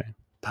 Oh, okay.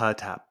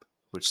 PATAP,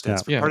 which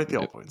stands for Party at the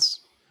All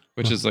Points.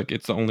 Which is like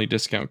it's the only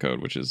discount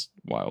code, which is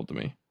wild to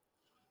me.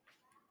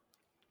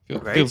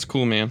 Feels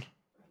cool, man.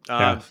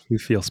 Yeah, we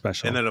feel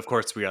special. And then of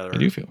course we got our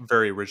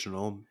very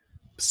original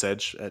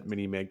Sedge at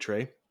Mini Meg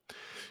Tray.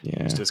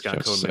 Yeah, use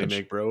discount code Mini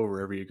Meg Bro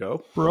wherever you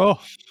go. Bro,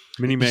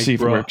 Mini Meg see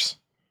if Bro it works.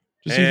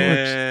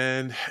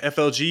 And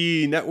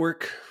FLG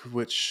Network,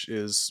 which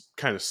is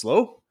kind of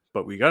slow,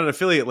 but we got an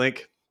affiliate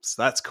link,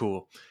 so that's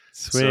cool.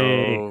 Sweet.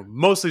 So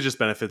mostly just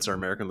benefits our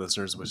American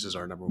listeners, which is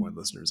our number one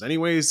listeners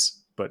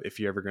anyways. But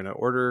if you're ever going to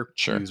order,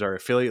 use our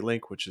affiliate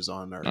link, which is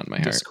on our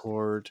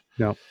Discord,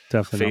 no,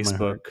 definitely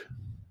Facebook.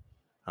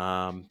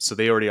 So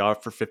they already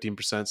offer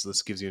 15%, so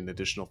this gives you an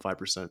additional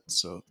 5%,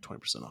 so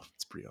 20% off.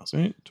 It's pretty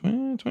awesome.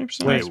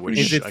 20%. Wait,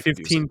 is it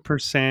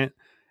 15%?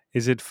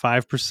 Is it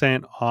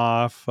 5%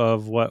 off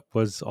of what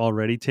was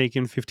already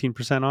taken?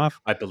 15% off?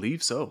 I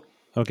believe so.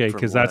 Okay,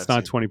 because that's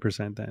not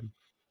 20% then.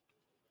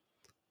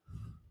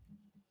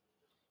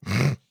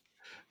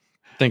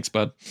 Thanks,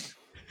 bud.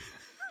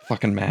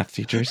 Fucking math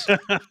teachers.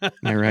 Am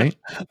I right?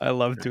 I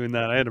love doing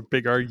that. I had a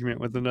big argument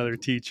with another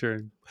teacher,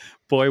 and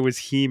boy, was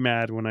he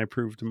mad when I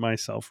proved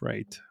myself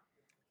right.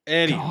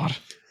 Or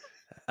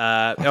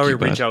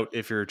reach out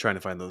if you're trying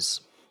to find those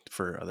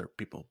for other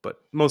people, but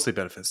mostly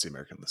benefits the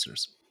American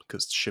listeners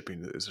because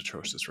shipping is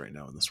atrocious right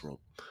now in this world.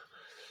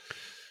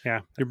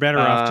 Yeah, you're better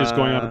off just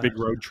going on a big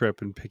road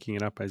trip and picking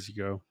it up as you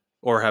go.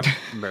 Or have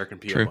American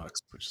PO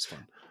Box, which is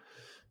fun.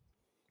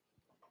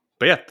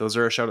 But yeah, those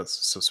are our shout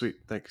outs. So sweet.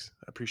 Thanks.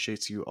 I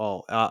appreciate you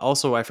all.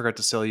 Also, I forgot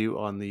to sell you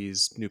on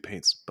these new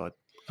paints, but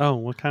oh,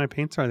 what kind of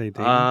paints are they,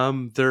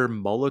 David? They're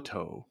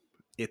Molotov.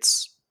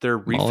 They're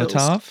refills.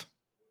 Molotov?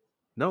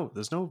 No,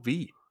 there's no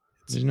V.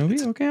 There's no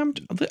V? Okay,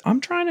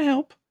 I'm trying to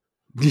help.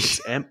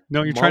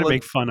 No, you're trying to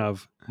make fun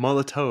of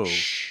Molotov.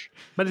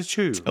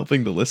 Molotov. It's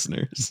helping the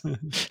listeners.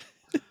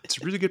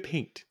 It's a really good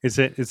paint. It's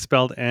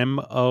spelled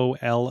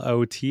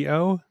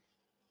MOLOTO?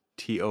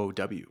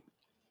 TOW.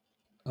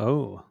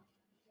 Oh.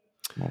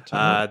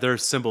 Their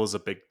symbol is a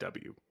big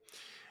W.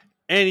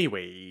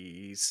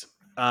 Anyways,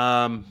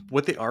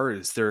 what they are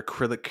is they're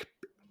acrylic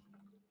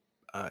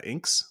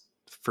inks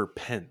for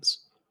pens.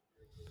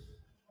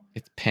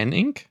 It's pen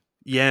ink?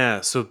 Yeah,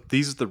 so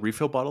these are the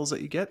refill bottles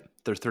that you get.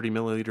 They're 30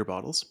 milliliter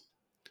bottles.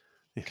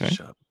 Okay.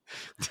 Shut up.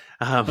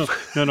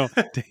 No.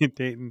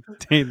 Dayton,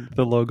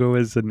 the logo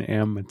is an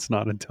M. It's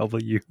not a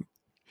W.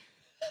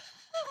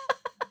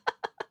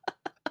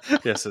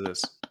 Yes, it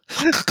is.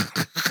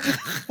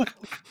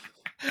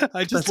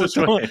 I just looked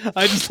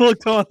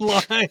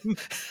online.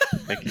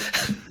 Thank you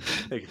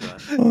for that.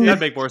 That'd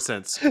make more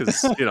sense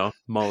because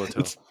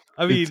Molotov.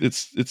 I mean,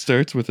 it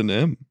starts with an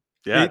M.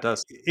 Yeah, it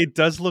does. It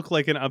does look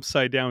like an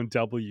upside down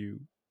W.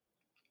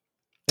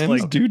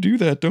 M's do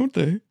that, don't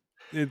they?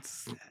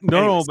 It's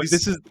no, but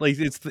this is like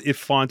it's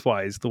font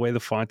wise the way the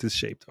font is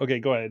shaped. Okay,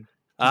 go ahead.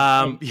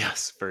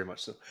 Yes, very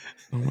much so.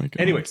 Oh my god.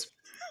 Anyways,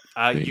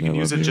 you can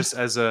use it just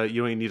as you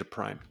don't even need a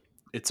prime.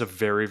 It's a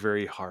very,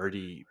 very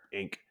hardy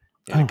ink,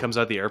 and it comes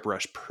out of the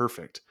airbrush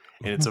perfect,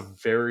 and it's a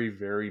very,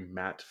 very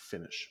matte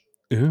finish.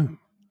 Ooh.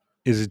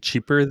 Is it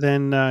cheaper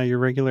than your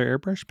regular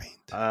airbrush paint?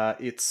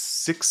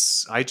 It's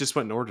 $6. I just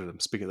went and ordered them.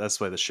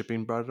 That's why the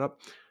shipping brought it up.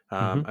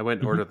 I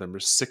went and ordered them.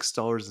 There's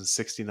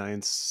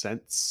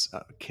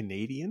 $6.69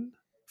 Canadian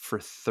for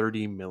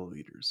 30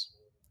 milliliters.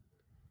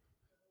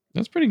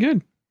 That's pretty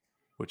good.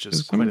 Which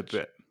is quite a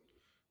bit.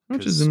 How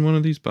much is in one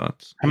of these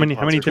pots? How many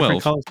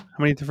different colors? How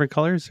many different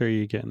colors are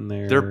you getting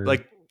there? They're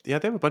they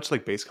have a bunch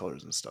of base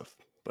colors and stuff.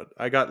 but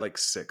I got like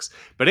 6.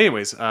 But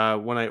anyways,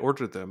 when I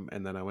ordered them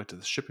and then I went to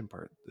the shipping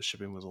part, the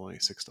shipping was only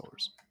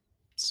 $6.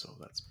 So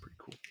that's pretty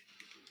cool.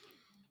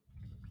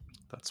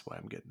 That's why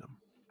I'm getting them.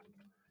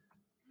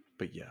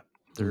 But yeah,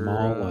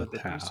 they're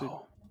pretty sweet.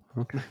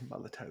 Okay.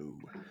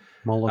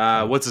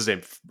 Molotov. What's his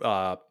name?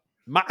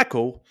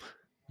 Michael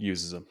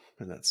uses them,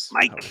 and that's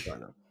Mike. how we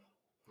find out.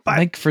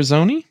 Mike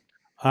Frazzoni?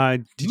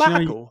 Did you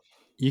know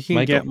you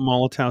can get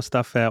Molotov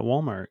stuff at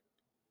Walmart?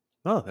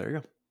 Oh, there you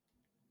go.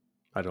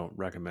 I don't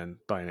recommend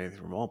buying anything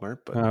from Walmart,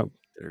 but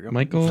there you go.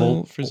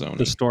 Michael Frazzoni.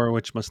 The store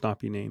which must not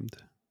be named.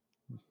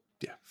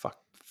 Yeah, fuck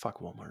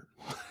Walmart.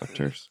 Fuck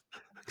turfs.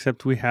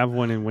 Except we have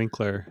one in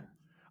Winkler.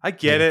 I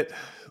get it.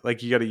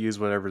 Like, you got to use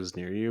whatever's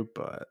near you,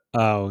 but...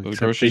 Oh, the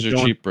groceries are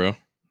cheap, bro.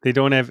 They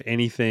don't have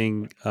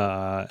anything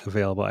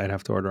available. I'd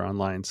have to order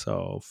online,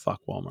 so fuck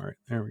Walmart.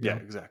 There we go. Yeah,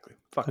 exactly.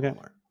 Fuck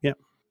Walmart. Yep.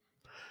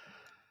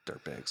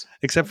 Dirtbags.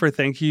 Except for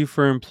thank you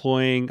for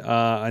employing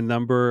a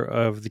number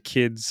of the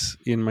kids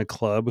in my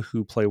club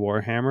who play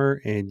Warhammer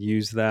and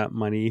use that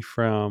money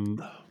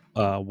from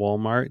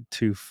Walmart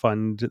to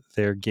fund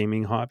their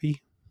gaming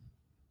hobby.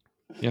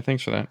 Yeah,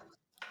 thanks for that.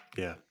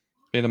 Yeah.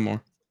 Pay them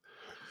more.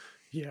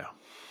 Yeah.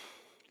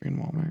 You're in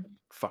Walmart.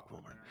 Fuck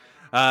Walmart.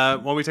 Why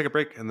don't we take a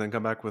break and then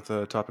come back with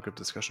a topic of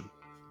discussion?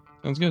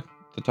 Sounds good.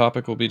 The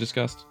topic will be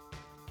discussed.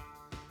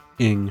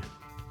 And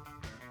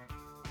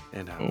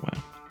how. Oh,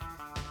 wow.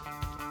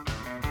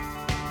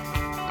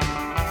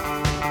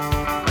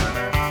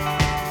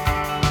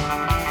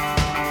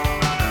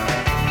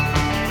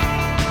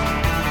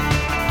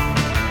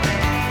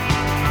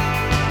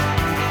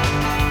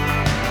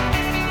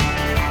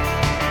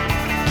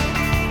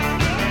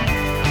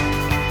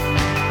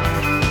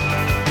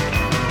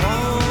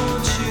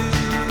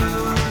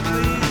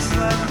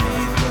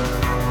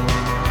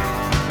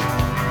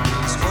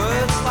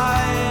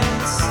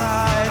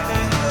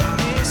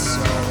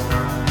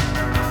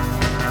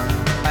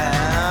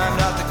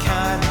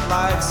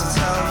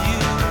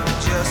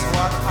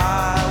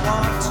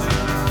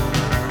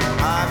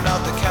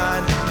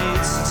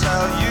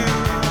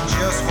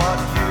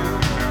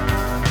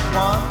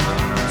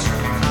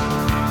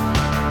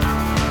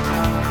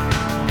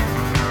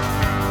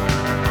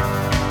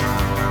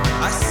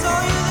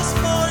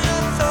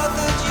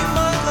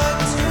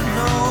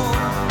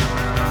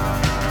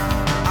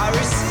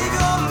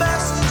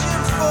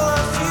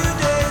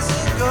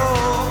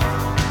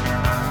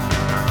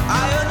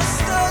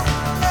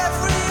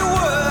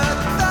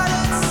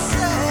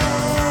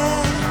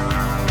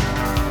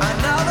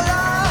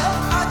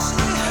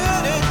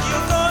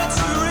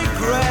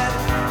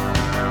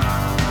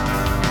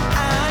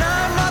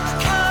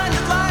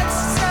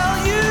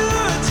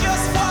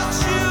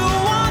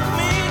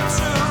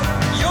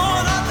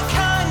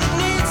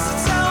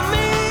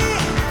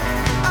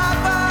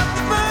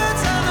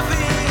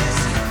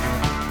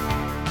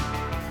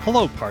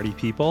 Hello, party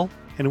people,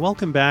 and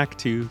welcome back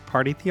to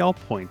Party at the All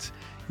Points,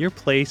 your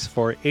place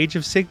for Age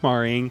of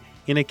Sigmaring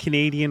in a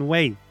Canadian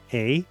way,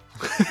 eh?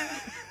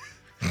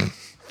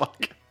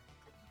 Fuck.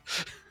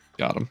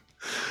 Got him.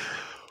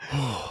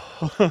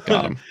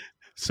 Got him.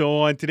 So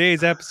on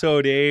today's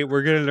episode,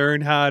 we're going to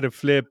learn how to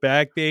flip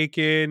back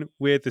bacon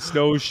with a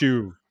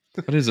snowshoe.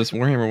 What is this,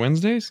 Warhammer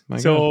Wednesdays? My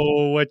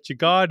God. What you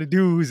got to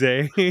do is,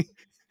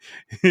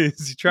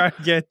 is you try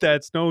to get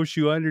that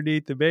snowshoe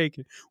underneath the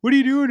bacon. What are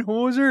you doing,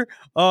 hoser?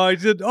 I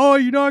said,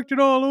 you knocked it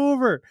all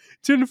over.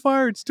 It's in the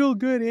fire. It's still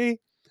good, eh?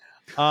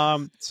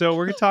 So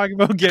we're going to talk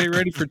about getting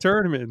ready for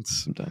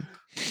tournaments.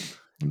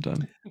 I'm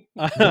done.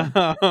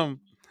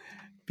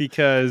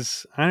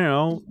 Because, I don't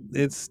know,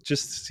 it's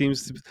just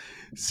seems to...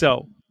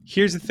 So,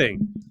 here's the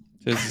thing.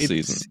 Tis the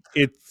season.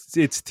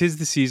 Tis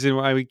the season.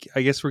 I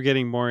guess we're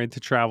getting more into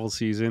travel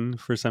season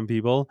for some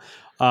people.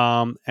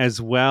 As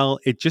well,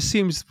 it just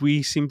seems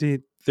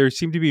there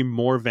seem to be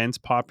more events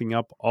popping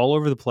up all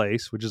over the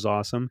place, which is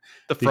awesome.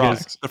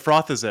 The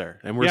froth is there,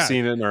 and we're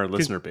seeing it in our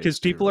listener base. Because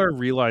people are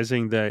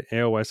realizing that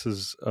AOS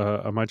is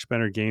a much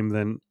better game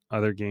than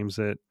other games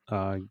that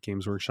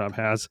Games Workshop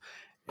has.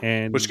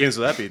 And which games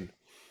would that be?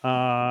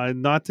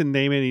 Not to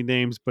name any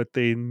names, but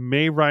they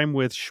may rhyme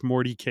with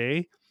Schmorty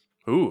K.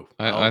 Ooh,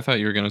 I thought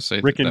you were going to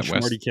say Rick and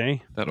Schmorty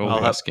K. That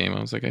old West game.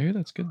 I was like, I hear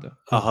that's good though.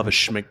 I'll have a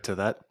schmink to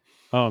that.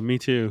 Oh, me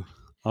too.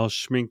 I'll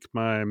schmink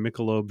my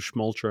Michelob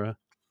Schmoltra.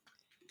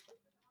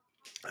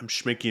 I'm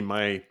schminking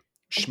my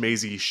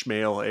schmazy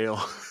schmale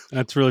ale.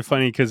 That's really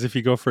funny because if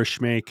you go for a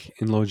schmake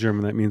in Low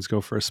German, that means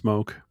go for a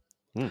smoke.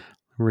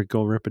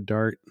 Go rip a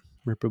dart,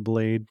 rip a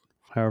blade,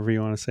 however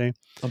you want to say.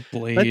 A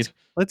blade.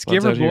 Let's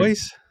give her,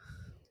 boys.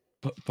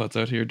 Butts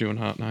out here doing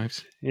hot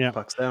knives. Yeah.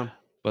 Pucks down.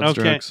 Butts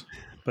drugs.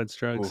 Butts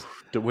drugs.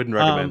 Wouldn't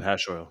recommend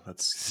hash oil.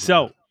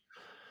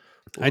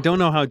 I don't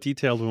know how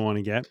detailed we want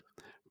to get,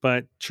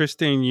 but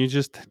Tristan, you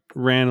just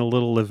ran a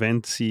little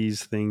eventsies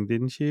thing,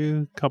 didn't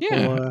you?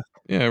 Yeah,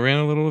 I ran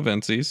a little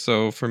eventsies.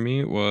 So for me,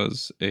 it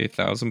was a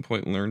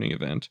 1,000-point learning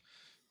event.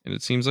 And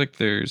it seems like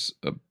there's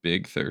a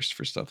big thirst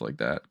for stuff like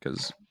that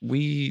because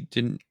we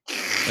didn't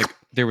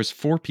there was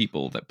 4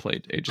 people that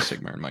played Age of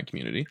Sigmar in my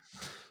community.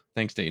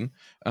 Thanks, Dayton.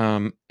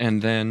 And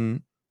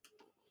then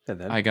And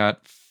then I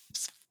got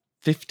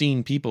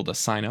 15 people to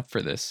sign up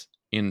for this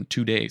in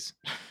 2 days.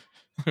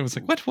 I was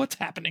like, what's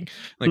happening?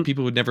 Like,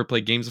 people who'd never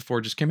played games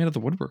before just came out of the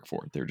woodwork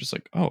for it. They're just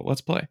like, oh,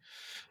 let's play.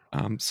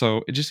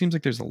 So it just seems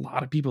like there's a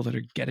lot of people that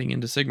are getting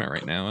into Sigma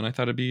right now, and I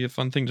thought it'd be a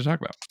fun thing to talk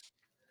about.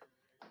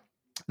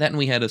 Then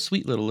we had a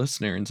sweet little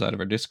listener inside of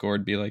our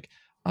Discord be like,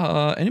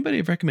 anybody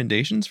have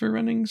recommendations for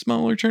running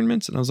smaller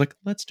tournaments? And I was like,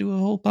 let's do a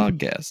whole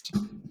podcast.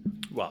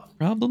 Well,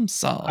 problem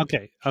solved.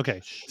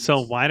 Okay.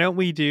 So why don't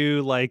we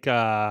do like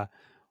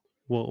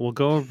we'll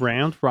go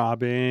round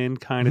robin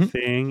kind of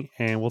thing,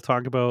 and we'll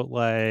talk about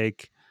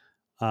like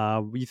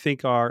what you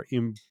think are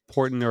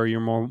important or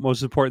your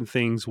most important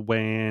things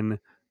when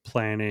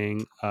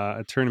planning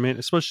a tournament,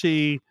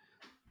 especially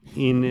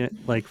in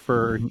like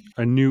for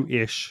a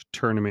new-ish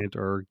tournament,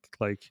 or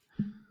like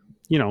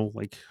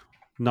like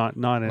not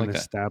an Like that.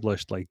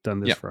 established like done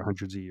this Yeah. for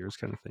hundreds of years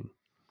kind of thing.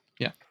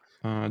 Yeah.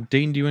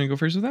 Dayton, do you want to go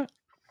first with that?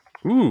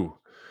 Ooh.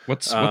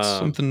 What's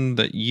something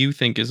that you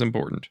think is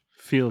important?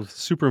 Feels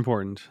super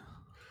important.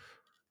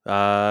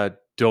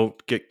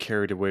 Don't get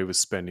carried away with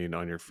spending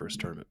on your first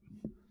tournament.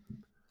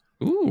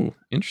 Ooh,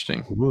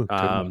 interesting. Ooh,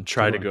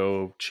 Try to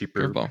go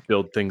cheaper, Curveball.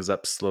 build things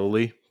up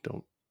slowly.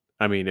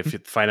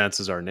 If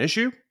finances are an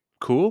issue,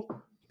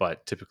 cool,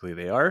 but typically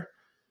they are.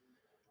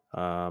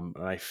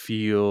 I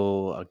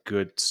feel a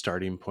good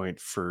starting point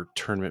for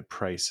tournament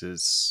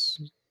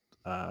prices.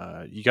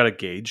 You got to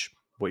gauge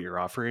what you're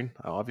offering,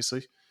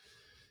 obviously.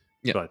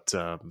 Yeah. But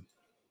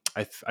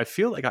I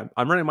feel like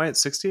I'm running mine at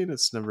 60, and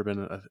it's never been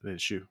an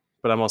issue.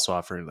 But I'm also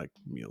offering like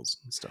meals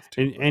and stuff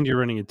too. and you're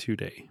running a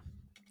 2-day,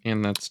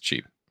 and that's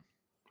cheap,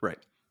 right?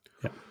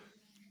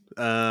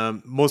 Yeah.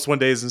 Most 1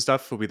 days and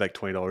stuff will be like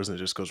 $20, and it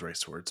just goes right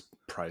towards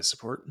prize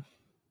support.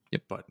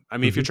 Yep. But I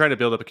mean, if you're trying to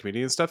build up a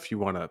community and stuff, you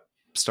want to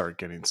start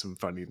getting some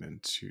funding in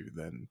to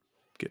then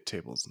get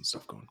tables and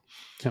stuff going.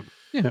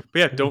 Yeah. But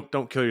yeah,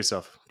 don't kill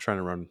yourself trying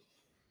to run,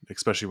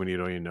 especially when you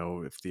don't even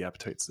know if the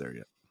appetite's there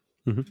yet.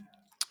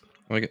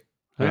 I like it.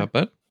 Yeah.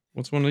 Bud,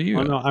 what's one of you?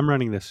 Oh no, I'm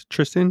running this.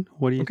 Tristan,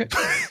 what do you? Okay.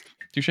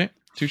 Two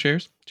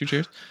chairs.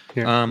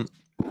 Yeah.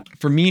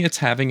 For me, it's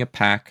having a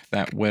pack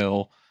that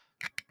will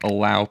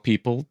allow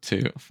people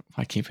to.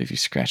 I can't believe you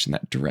scratching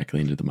that directly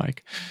into the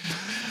mic.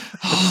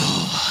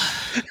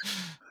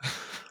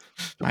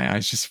 My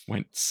eyes just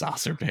went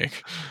saucer big.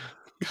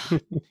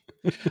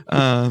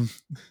 Thought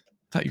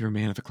you were a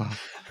man of the cloud.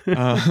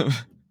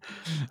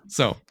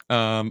 So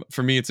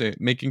for me, it's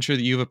making sure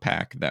that you have a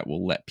pack that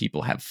will let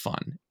people have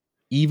fun,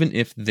 even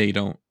if they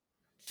don't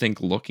think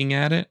looking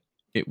at it,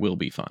 it will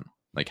be fun.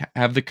 Like,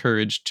 have the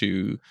courage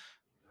to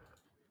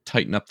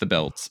tighten up the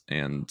belts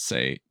and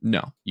say,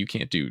 no, you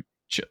can't do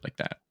shit like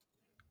that.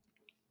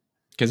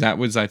 Because that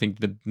was, I think,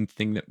 the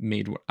thing that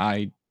made what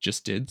I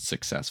just did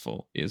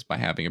successful, is by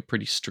having a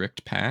pretty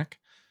strict pack,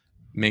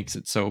 makes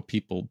it so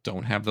people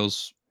don't have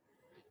those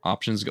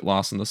options get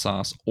lost in the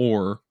sauce,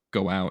 or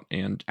go out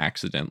and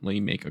accidentally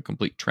make a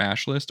complete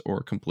trash list, or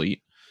a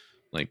complete,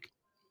 like,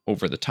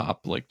 over the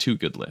top, like, too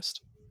good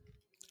list.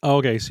 Oh,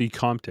 okay, so you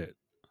comped it.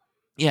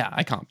 Yeah,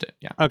 I comped it.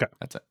 Yeah. Okay.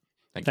 That's it.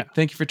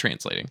 Thank you for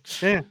translating.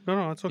 Yeah,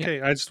 no, it's okay.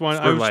 Yeah. I just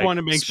want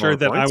to make sure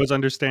that I was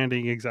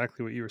understanding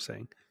exactly what you were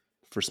saying.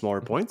 For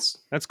smaller points?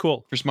 That's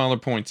cool. For smaller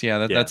points,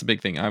 yeah, that's a big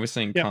thing. I was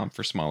saying comp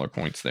for smaller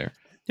points there.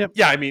 Yep.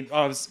 Yeah, I mean,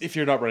 if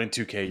you're not running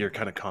 2K, you're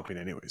kind of comping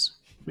anyways,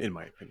 in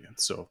my opinion.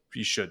 So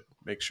you should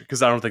make sure,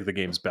 because I don't think the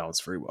game's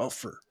balanced very well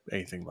for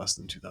anything less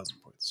than 2,000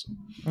 points.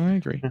 So. I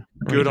agree. Yeah.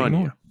 Good on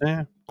you.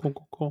 Yeah,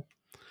 cool.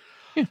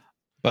 Yeah.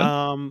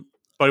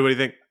 Buddy, what do you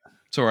think?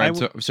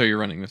 So you're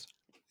running this?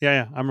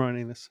 Yeah, I'm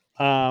running this.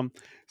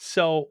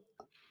 So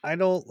I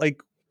don't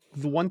like,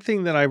 the one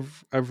thing that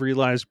I've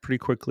realized pretty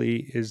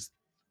quickly is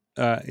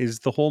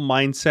the whole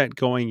mindset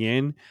going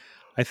in,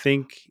 I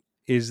think,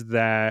 is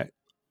that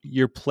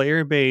your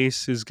player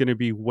base is going to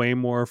be way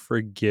more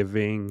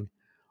forgiving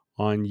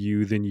on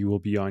you than you will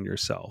be on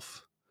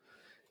yourself.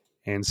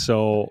 And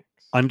so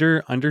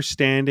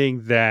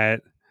understanding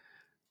that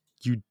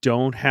you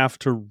don't have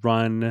to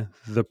run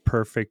the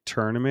perfect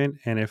tournament,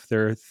 and if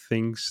there are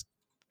things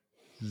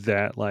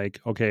that, like,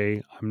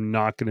 okay, I'm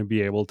not going to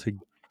be able to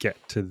get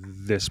to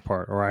this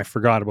part, or I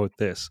forgot about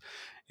this,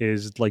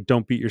 is like,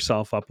 don't beat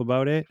yourself up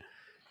about it.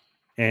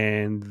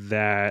 And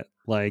that,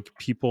 like,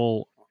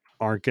 people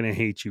aren't going to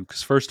hate you,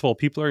 because first of all,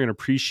 people are going to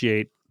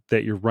appreciate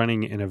that you're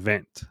running an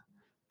event,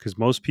 because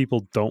most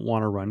people don't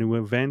want to run an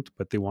event,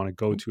 but they want to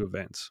go to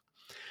events.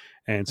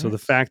 And so the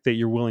fact that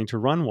you're willing to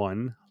run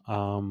one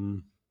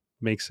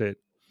makes it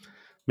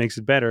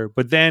better.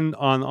 But then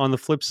on the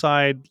flip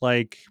side,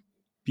 like,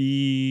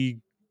 be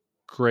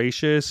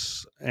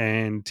gracious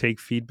and take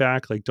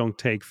feedback. Like, don't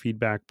take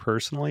feedback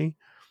personally,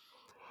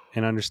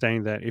 and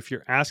understanding that if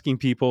you're asking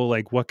people,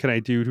 like, what can I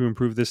do to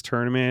improve this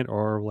tournament,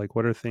 or like,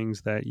 what are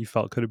things that you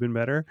felt could have been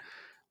better,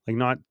 like,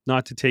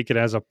 not to take it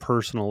as a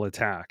personal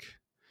attack.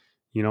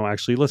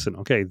 Actually listen,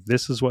 okay,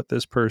 this is what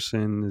this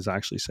person is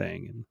actually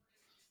saying.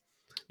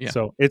 And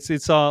so it's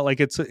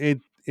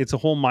a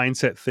whole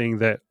mindset thing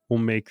that will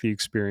make the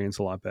experience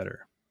a lot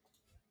better.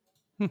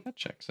 That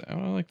checks out.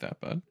 I like that,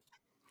 bud.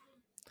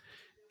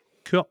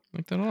 Cool. I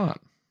like that a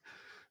lot.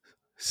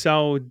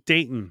 So,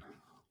 Dayton,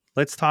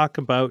 let's talk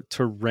about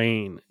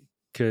terrain.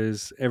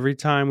 Because every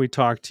time we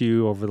talked to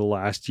you over the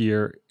last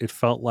year, it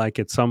felt like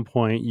at some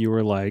point you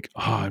were like,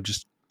 oh, I'm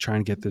just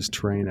trying to get this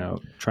terrain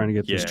out,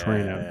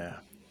 Yeah.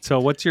 So,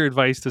 what's your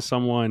advice to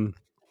someone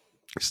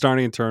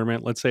starting a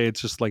tournament? Let's say it's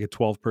just like a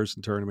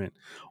 12-person tournament,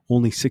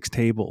 only 6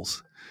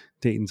 tables.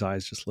 Dayton's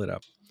eyes just lit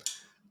up.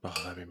 Oh,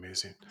 that'd be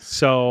amazing.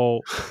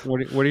 So,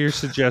 what are your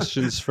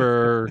suggestions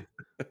for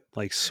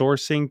like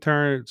sourcing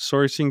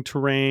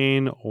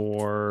terrain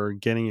or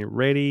getting it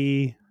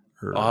ready?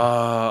 Or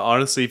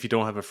Honestly, if you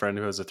don't have a friend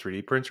who has a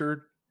 3D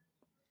printer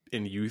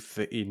and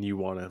you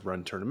want to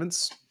run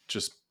tournaments,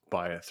 just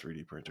buy a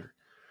 3D printer.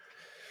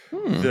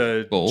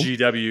 The Bold.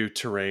 GW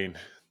terrain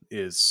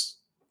is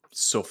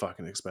so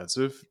fucking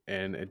expensive,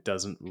 and it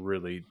doesn't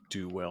really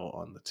do well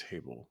on the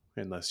table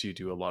unless you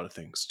do a lot of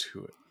things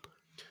to it.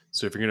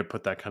 So if you're going to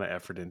put that kind of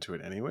effort into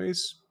it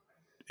anyways,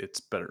 it's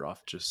better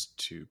off just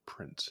to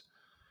print.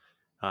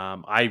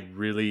 I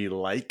really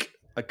like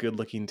a good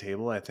looking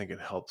table. I think it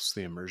helps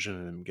the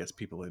immersion and gets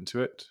people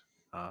into it.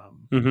 I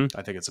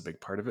think it's a big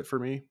part of it for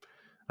me.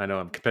 I know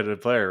I'm a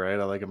competitive player, right?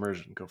 I like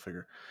immersion. Go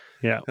figure.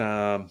 Yeah.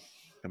 I'm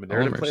a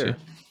narrative player.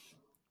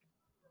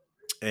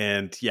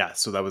 And yeah,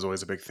 so that was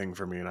always a big thing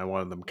for me, and I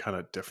wanted them kind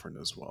of different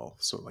as well.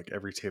 So like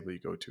every table you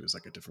go to is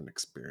like a different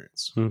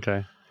experience.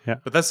 Okay. Yeah.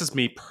 But that's just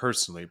me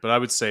personally. But I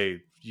would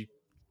say you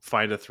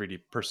find a 3D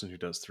person who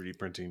does 3D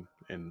printing.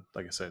 And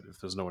like I said, if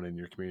there's no one in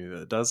your community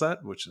that does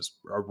that, which is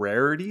a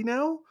rarity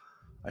now,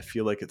 I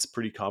feel like it's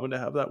pretty common to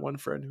have that one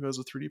friend who has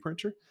a 3D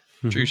printer.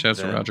 Sure, shouts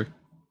to Roger.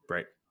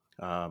 Right.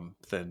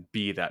 Then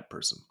be that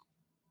person.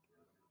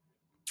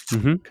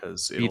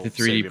 Because be the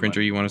 3D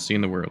printer you want to see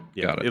in the world.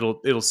 Yeah, Got it.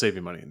 It'll save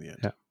you money in the end.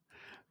 Yeah.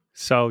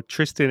 So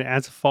Tristan,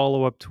 as a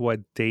follow up to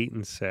what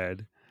Dayton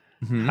said,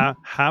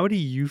 how do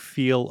you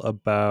feel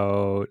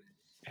about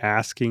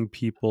asking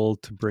people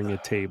to bring a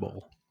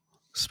table,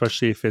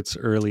 especially if it's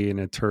early in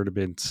a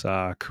tournament's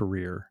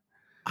career?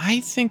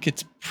 I think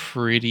it's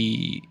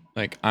pretty,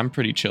 like, I'm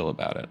pretty chill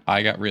about it.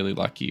 I got really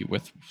lucky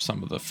with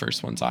some of the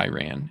first ones I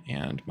ran,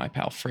 and my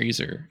pal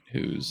Fraser,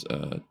 who's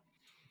a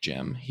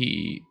gem,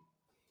 he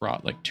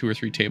brought like 2 or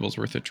 3 tables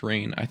worth of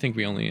terrain. I think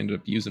we only ended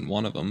up using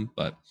one of them,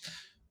 but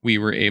we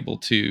were able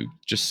to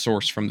just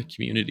source from the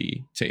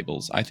community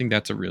tables. I think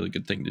that's a really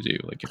good thing to do.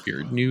 Like if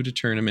you're new to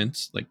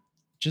tournaments, like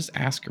just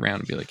ask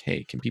around and be like,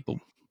 hey, can people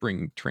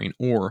bring terrain,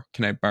 or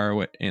can I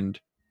borrow it and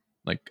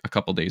like a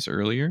couple days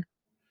earlier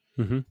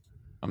to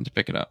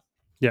pick it up?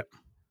 Yep.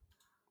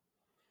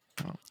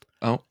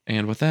 Oh,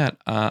 and with that,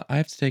 I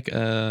have to take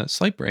a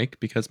slight break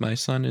because my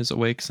son is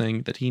awake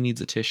saying that he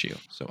needs a tissue.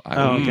 So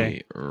I will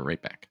be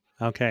right back.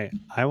 Okay.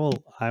 I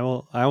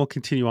will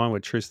continue on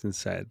what Tristan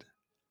said.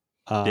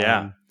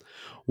 Yeah.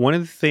 One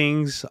of the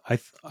things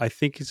I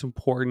think is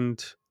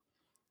important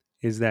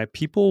is that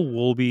people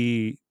will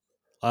be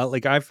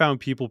like, I found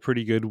people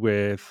pretty good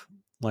with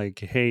like,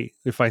 hey,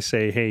 if I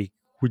say, hey,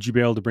 would you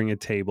be able to bring a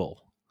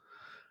table?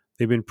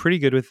 They've been pretty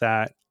good with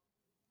that.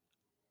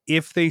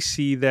 If they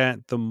see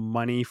that the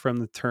money from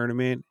the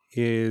tournament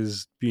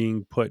is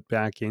being put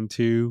back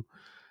into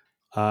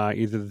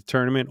either the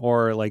tournament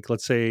or like,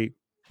 let's say,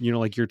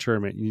 like your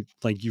tournament,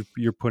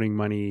 you're putting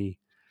money.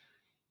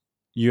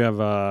 You have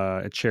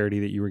a charity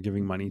that you were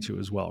giving money to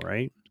as well,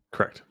 right?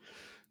 Correct.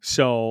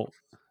 So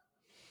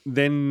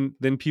then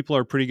people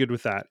are pretty good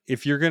with that.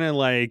 If you're gonna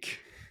like,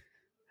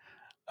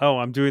 oh,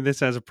 I'm doing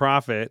this as a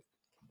profit.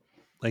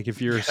 Like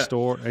if you're a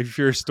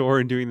store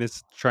and doing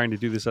this, trying to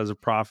do this as a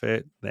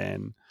profit,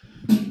 then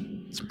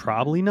it's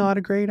probably not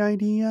a great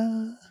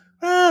idea.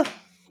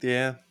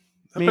 Yeah.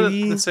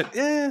 Maybe. Let's say,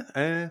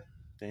 yeah.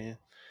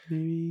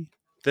 Maybe.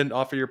 Then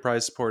offer your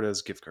prize support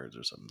as gift cards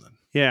or something. Then.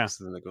 Yeah.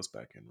 So then it goes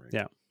back in, right?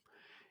 Yeah.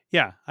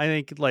 Yeah. I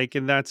think like,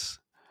 and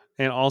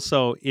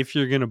also if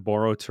you're going to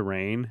borrow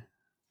terrain,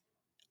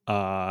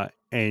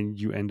 and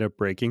you end up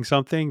breaking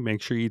something,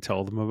 make sure you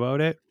tell them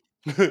about it.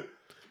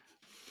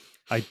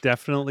 I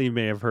definitely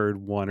may have heard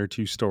 1 or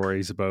 2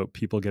 stories about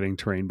people getting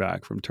terrain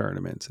back from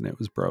tournaments and it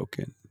was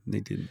broken. And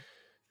they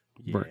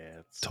weren't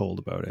told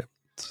about it.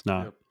 It's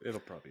not. It'll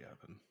probably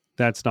happen.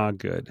 That's not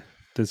good.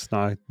 That's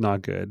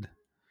not good.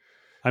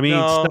 I mean,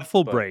 stuff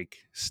will break.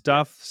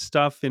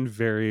 Stuff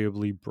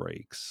invariably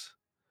breaks.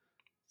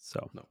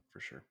 So no, for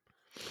sure.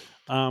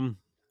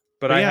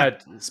 But I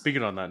had,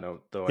 speaking on that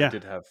note, though, Yeah. I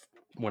did have,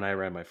 when I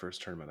ran my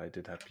first tournament, I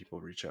did have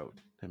people reach out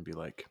and be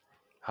like,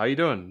 "How you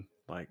doing?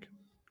 Like,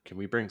 can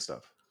we bring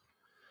stuff?"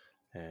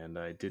 And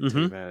I did take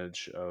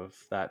advantage of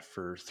that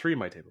for 3 of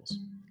my tables.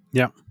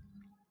 Yeah.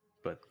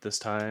 But this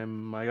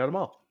time I got them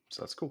all,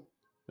 so that's cool.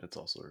 It's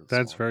also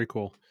that's very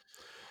cool.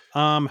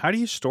 How do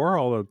you store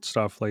all that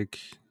stuff? Like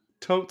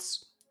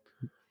totes,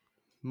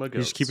 muggos.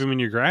 You just keep them in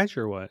your garage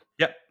or what?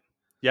 Yep.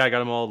 Yeah, I got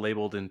them all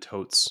labeled in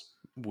totes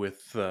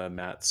with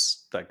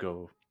mats that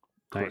go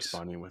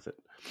corresponding with it.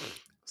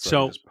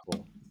 So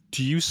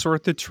do you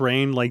sort the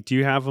terrain? Like, do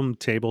you have them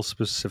table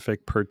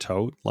specific per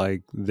tote?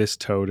 Like this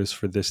tote is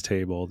for this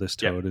table. This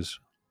tote is.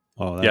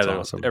 Oh, that's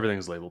awesome.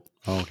 Everything's labeled.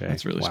 Okay,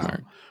 That's really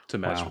smart to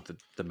match with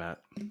the mat.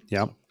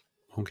 Yep.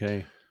 So.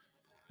 Okay.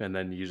 And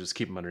then you just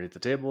keep them underneath the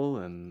table,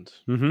 and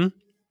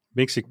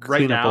makes it right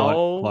clean now, up a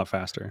lot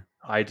faster.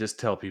 I just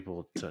tell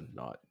people to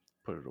not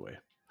put it away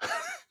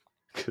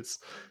because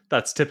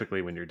that's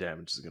typically when your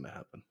damage is going to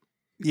happen.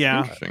 Yeah.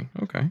 Interesting.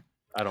 Okay.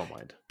 I don't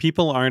mind.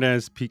 People aren't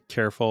as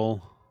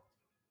careful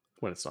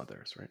when it's not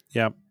theirs, right?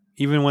 Yep.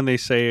 Even when they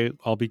say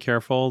I'll be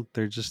careful,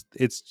 they're just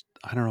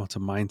I don't know, it's a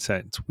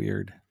mindset. It's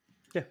weird.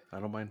 Yeah, I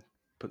don't mind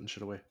putting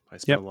shit away. I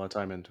spent a lot of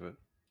time into it.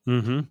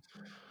 Mm-hmm.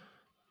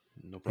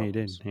 No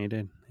problems. He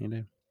did.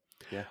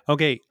 Yeah.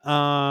 Okay.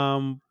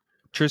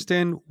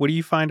 Tristan, what do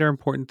you find are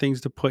important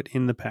things to put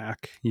in the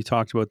pack? You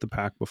talked about the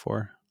pack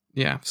before.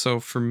 Yeah. So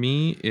for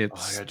me,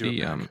 it's I gotta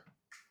do a pack.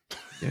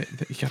 Yeah,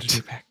 you gotta do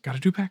a pack. Gotta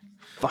do a pack.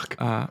 Fuck.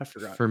 I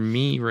forgot. For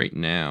me right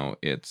now,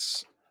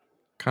 it's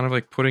kind of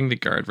like putting the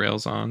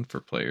guardrails on for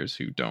players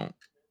who don't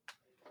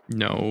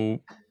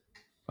know,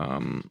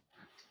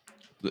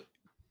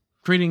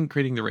 creating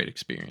the right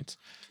experience.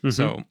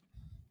 So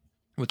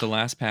with the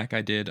last pack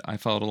I did, I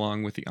followed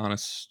along with the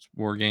Honest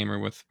Wargamer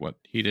with what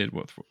he did,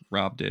 what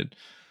Rob did,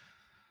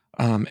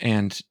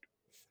 and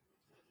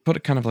put a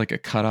kind of like a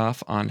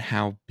cutoff on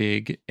how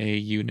big a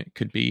unit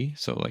could be.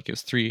 So like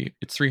it's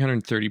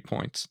 330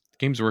 points.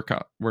 Games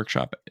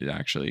Workshop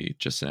actually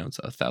just announced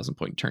a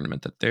 1,000-point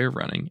tournament that they're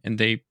running, and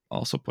they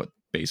also put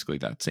basically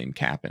that same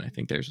cap in. I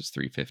think theirs is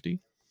 350.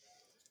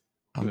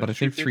 But I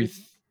think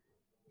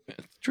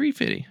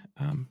 350.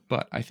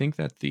 But I think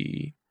that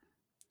the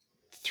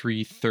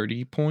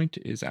 330 point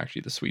is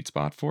actually the sweet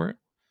spot for it.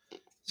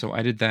 So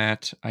I did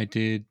that. I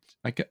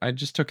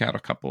just took out a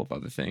couple of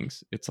other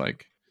things. It's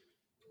like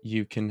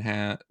you can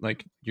have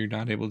like you're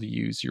not able to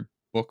use your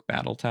book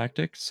battle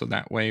tactics, so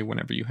that way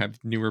whenever you have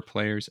newer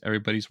players,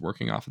 everybody's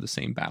working off of the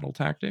same battle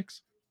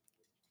tactics,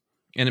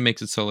 and it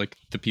makes it so like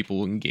the people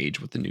will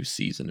engage with the new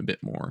season a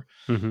bit more.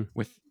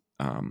 With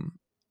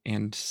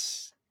and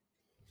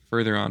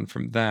further on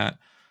from that,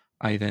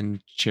 I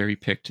then cherry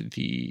picked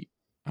the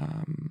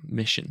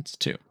missions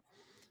too.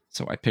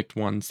 So I picked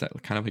ones that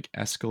kind of like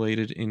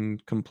escalated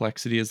in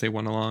complexity as they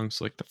went along.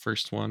 So like the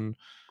first one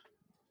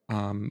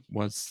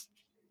was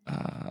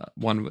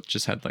one that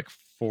just had like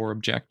 4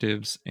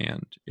 objectives,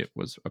 and it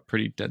was a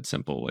pretty dead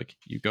simple, like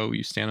you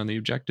stand on the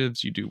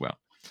objectives, you do well.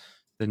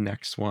 The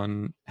next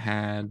one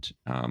had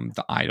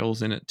the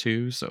idols in it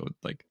too, so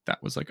like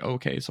that was like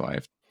okay, so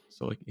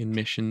like in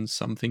missions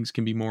some things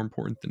can be more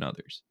important than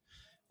others.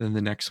 Then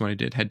the next one I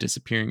did had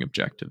disappearing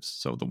objectives,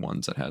 so the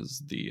ones that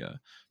has the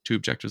 2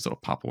 objectives that'll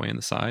pop away on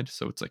the side,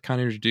 so it's like kind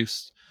of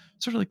introduced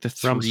sort of like the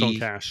 3 Realmstone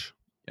Cache.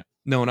 Yeah,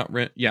 no, not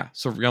yeah.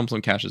 So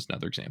Realmstone Cache is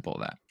another example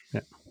of that.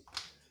 Yeah.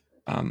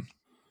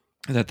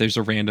 That there's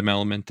a random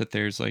element, that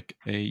there's like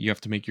you have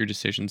to make your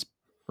decisions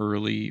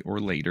early or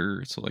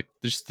later. So like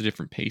there's the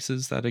different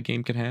paces that a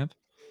game can have.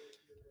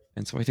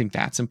 And so I think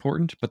that's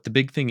important. But the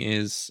big thing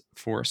is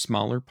for a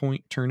smaller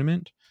point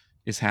tournament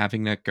is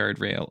having that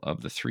guardrail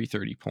of the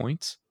 330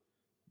 points,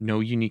 no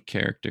unique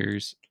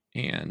characters,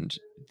 and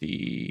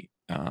the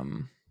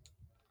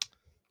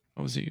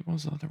what was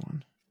the other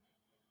one?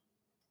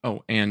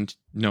 Oh, and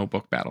no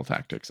book battle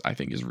tactics, I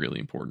think is really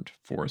important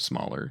for a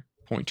smaller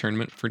point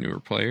tournament for newer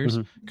players,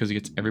 because it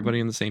gets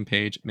everybody on the same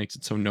page. It makes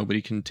it so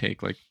nobody can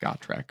take like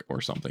Gotrek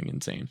or something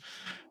insane.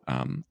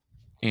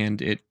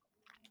 And it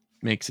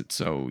makes it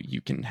so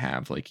you can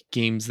have like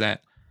games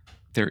that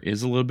there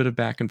is a little bit of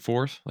back and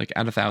forth. Like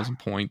at 1,000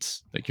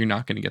 points, like you're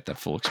not going to get that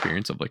full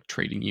experience of like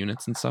trading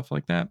units and stuff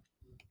like that.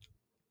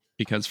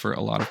 Because for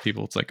a lot of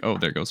people, it's like, oh,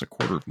 there goes a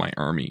quarter of my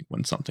army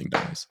when something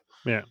dies.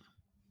 Yeah.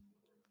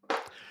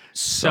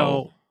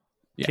 So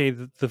okay,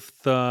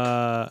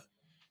 the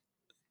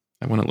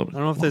I went a little bit. I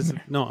don't know if this.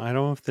 No, I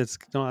don't know if this.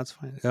 No, that's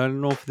fine. I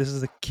don't know if this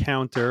is a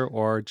counter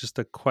or just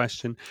a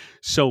question.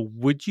 So,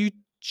 would you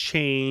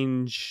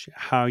change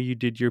how you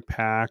did your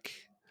pack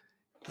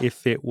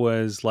if it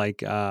was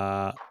like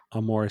a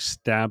more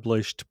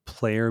established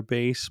player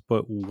base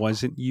but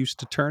wasn't used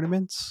to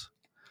tournaments?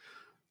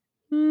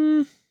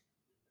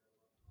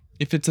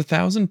 If it's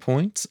 1,000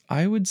 points,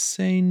 I would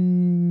say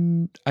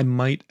I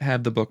might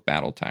have the book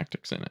battle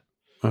tactics in it.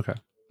 Okay,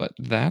 but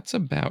that's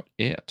about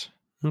it.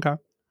 Okay.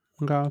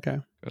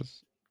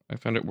 Because I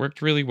found it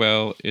worked really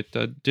well. It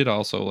did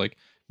also like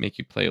make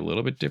you play a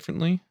little bit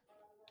differently,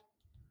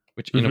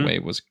 which in a way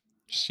was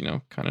just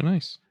kind of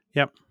nice.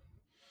 Yep.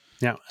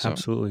 Yeah. So,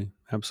 absolutely.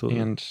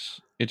 And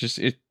it just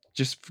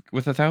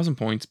with 1,000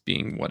 points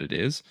being what it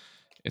is,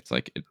 it's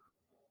like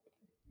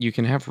you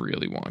can have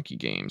really wonky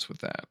games with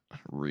that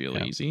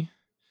real easy.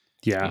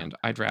 Yeah. And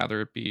I'd rather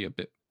it be a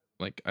bit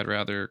like I'd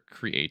rather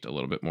create a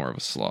little bit more of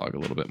a slog, a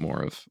little bit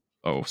more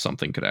of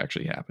something could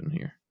actually happen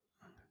here.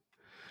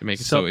 To make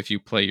it so if you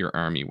play your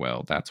army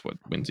well, that's what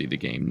wins you the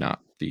game,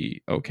 not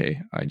the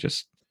I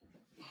just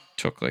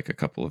took like a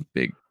couple of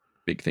big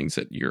things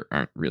that you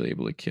aren't really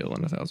able to kill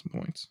in 1,000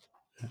 points.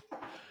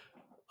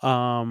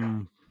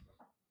 What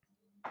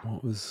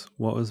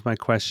was my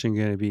question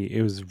going to be?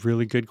 It was a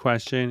really good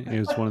question. It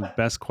was one of the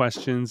best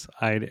questions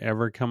I'd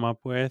ever come up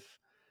with.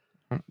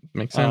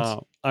 Makes sense.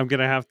 I'm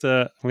gonna have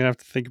to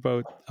think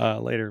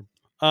about later.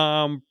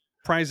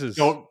 Prizes.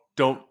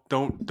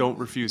 Don't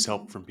refuse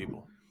help from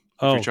people.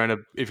 Oh,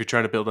 If you're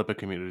trying to build up a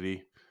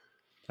community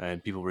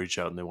and people reach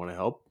out and they want to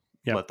help,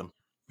 yep. let them.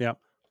 Yep.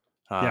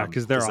 Yeah,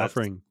 because they're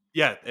offering.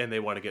 Yeah, and they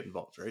want to get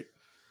involved, right?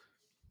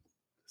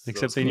 So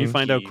Except then you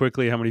find out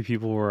quickly how many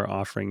people were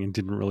offering and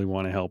didn't really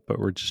want to help, but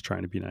were just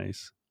trying to be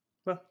nice.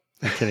 Well,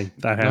 I'm kidding.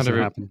 That hasn't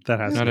happened. That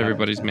hasn't. Not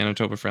everybody's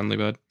Manitoba friendly,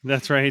 bud.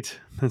 That's right.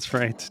 That's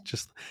right.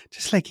 Just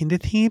like in the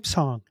theme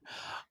song.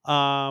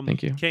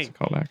 Thank you. Okay. It's a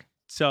callback.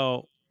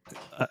 So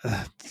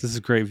this is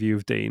a great view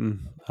of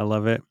Dayton. I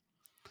love it.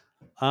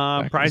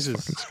 Prizes.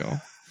 Fucking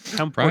skull.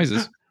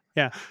 Prizes.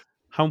 Yeah.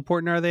 How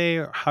important are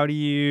they? How do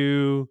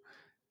you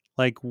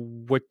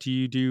what do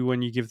you do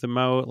when you give them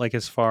out? Like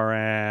as far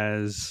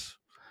as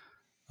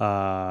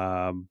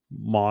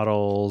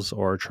models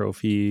or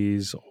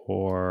trophies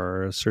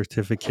or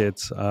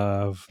certificates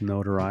of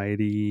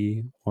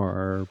notoriety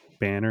or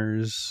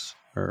banners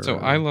or... So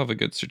I love a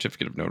good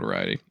certificate of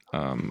notoriety.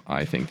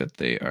 I think that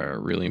they are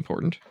really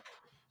important.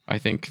 I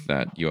think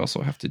that you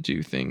also have to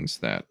do things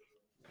that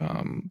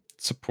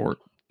support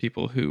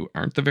people who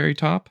aren't the very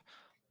top,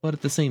 but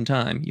at the same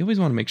time, you always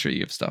want to make sure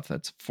you have stuff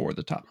that's for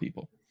the top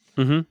people.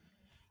 Mm-hmm.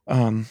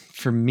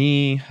 For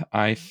me,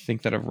 I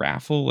think that a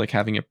raffle, like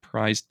having a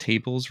prize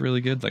table, is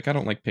really good. Like I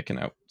don't like picking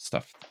out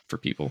stuff for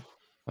people.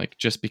 Like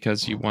just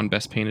because you won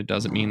best painted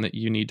doesn't mean that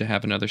you need to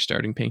have another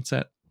starting paint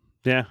set.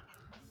 Yeah.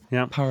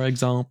 Yeah. Par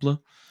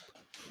exemple.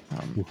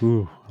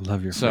 Ooh, I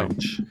love your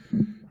French.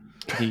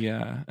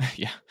 Yeah.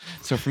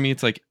 So for me,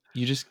 it's like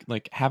you just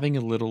like having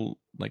a little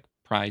like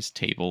prize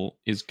table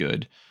is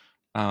good.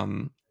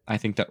 I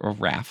think that a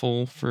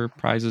raffle for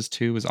prizes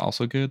too is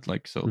also good.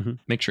 Like, so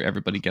make sure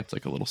everybody gets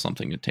like a little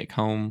something to take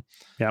home.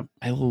 Yep.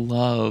 I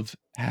love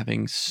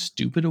having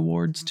stupid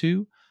awards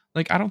too.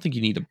 Like, I don't think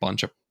you need a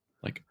bunch of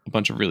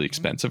really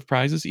expensive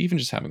prizes. Even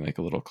just having like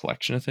a little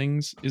collection of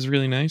things is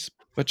really nice.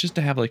 But just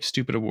to have like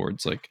stupid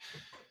awards, like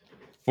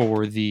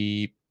for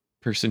the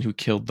person who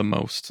killed the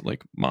most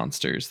like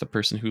monsters, the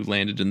person who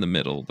landed in the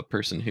middle, the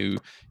person who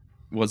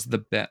was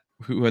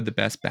who had the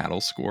best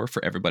battle score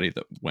for everybody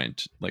that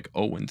went like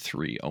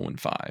 0-3,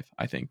 0-5.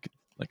 I think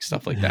like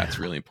stuff like that's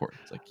really important.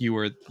 It's like you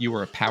were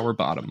a power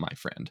bottom, my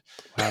friend.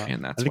 Wow.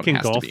 And that's I think what it in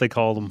has to golf be. they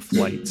call them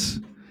flights.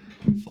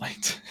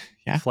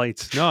 Yeah.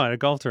 Flights. No, at a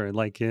golf tournament,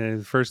 like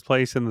first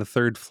place in the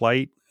third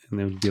flight, and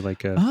there would be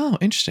like a... Oh,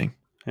 interesting.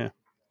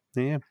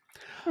 Yeah.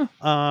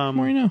 Huh.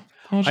 More you know.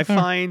 I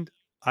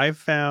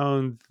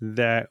found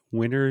that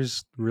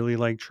winners really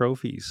like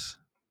trophies.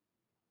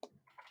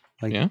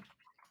 Like,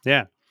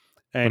 yeah.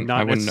 And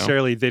not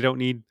necessarily, they don't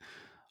need...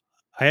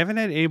 I haven't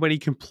had anybody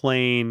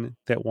complain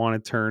that won a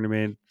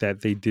tournament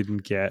that they didn't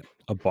get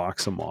a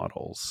box of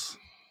models.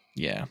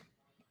 Yeah.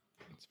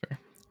 That's fair.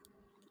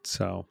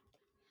 So,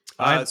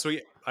 I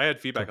had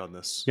feedback on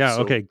this. Yeah,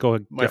 so okay, go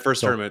ahead. My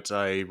first tournament,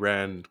 I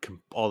ran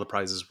all the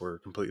prizes were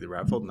completely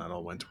raffled, and that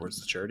all went towards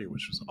the charity,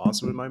 which was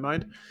awesome in my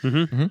mind.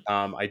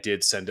 I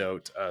did send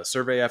out a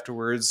survey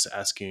afterwards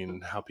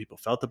asking how people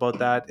felt about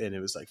that, and it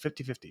was like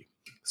 50-50.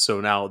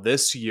 So now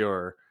this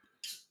year,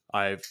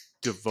 I've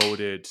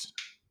devoted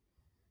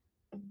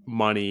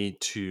money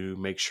to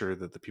make sure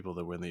that the people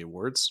that win the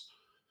awards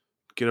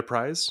get a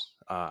prize.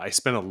 I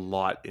spent a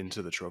lot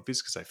into the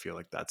trophies because I feel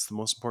like that's the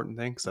most important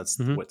thing, because that's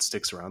what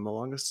sticks around the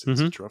longest.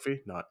 It's a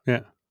trophy, not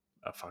a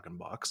fucking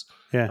box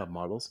of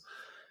models.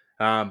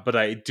 But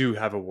I do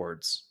have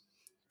awards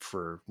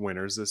for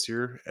winners this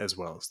year as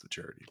well as the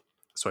charity.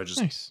 So I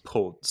just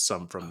pulled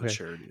some from the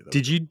charity.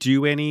 Did you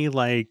do any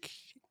like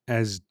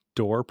as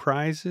door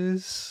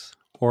prizes,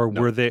 or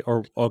were they?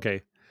 Or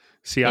okay,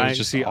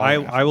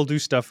 I will do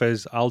stuff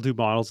as I'll do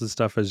models and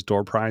stuff as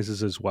door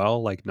prizes as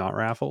well, like not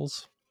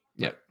raffles.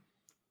 Yep.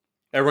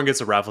 Everyone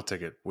gets a raffle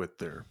ticket with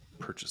their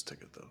purchase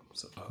ticket, though.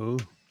 So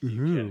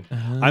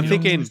I'm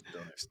thinking.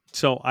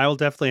 So I'll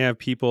definitely have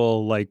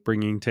people like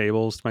bringing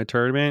tables to my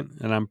tournament,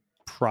 and I'm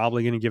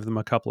probably going to give them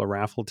a couple of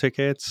raffle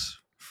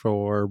tickets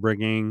for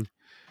bringing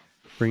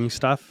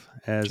stuff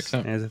as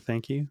a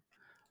thank you.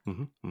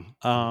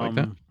 Like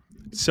that.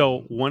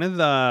 So one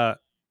of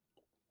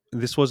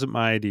this wasn't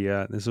my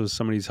idea. This was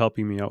somebody's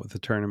helping me out with the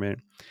tournament.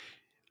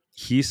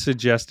 He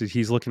suggested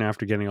he's looking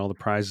after getting all the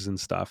prizes and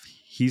stuff.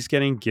 He's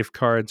getting gift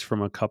cards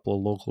from a couple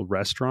of local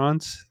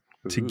restaurants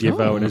to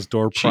give out as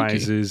door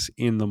prizes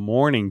in the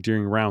morning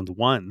during round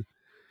 1,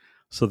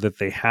 so that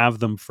they have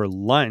them for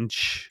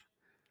lunch.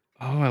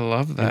 Oh, I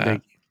love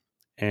that.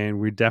 And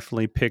we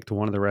definitely picked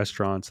one of the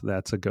restaurants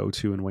that's a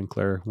go-to in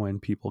Winkler when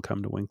people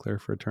come to Winkler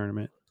for a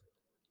tournament.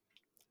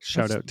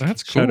 Shout out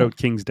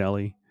King's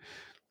Deli.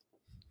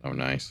 Oh,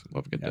 nice.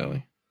 Love a good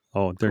deli.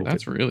 Oh,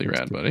 that's really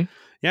rad, buddy.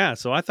 Yeah,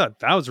 so I thought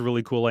that was a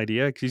really cool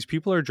idea, because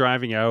people are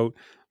driving out.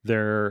 They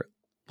have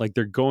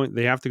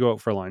to go out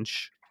for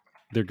lunch.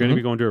 They're going to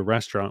be going to a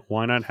restaurant.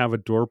 Why not have a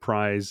door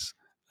prize,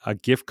 a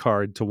gift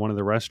card to one of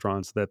the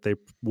restaurants that they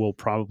will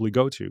probably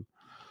go to?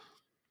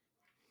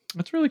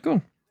 That's really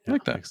cool. I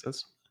like that. Makes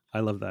sense. I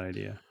love that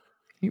idea.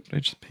 I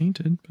just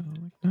painted, but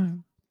I like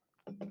that.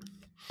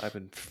 I've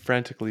been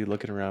frantically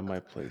looking around my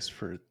place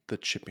for the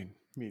chipping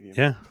medium.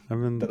 Yeah,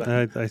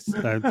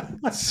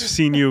 I've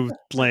seen you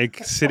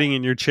like sitting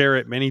in your chair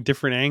at many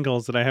different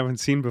angles that I haven't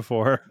seen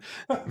before.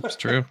 It's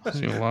true. I've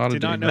seen a lot of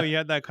Did not know Dayton. you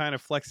had that kind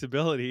of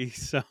flexibility,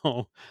 so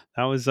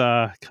that was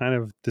kind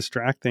of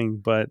distracting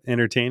but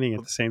entertaining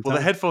at the same time. Well,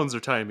 the headphones are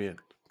tying me in.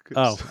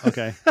 Oh,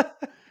 okay.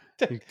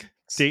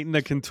 Dayton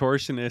the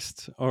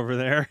contortionist over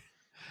there.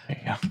 There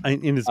you go.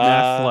 In his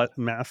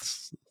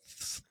maths.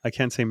 I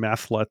can't say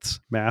math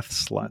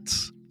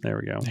sluts. There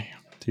we go.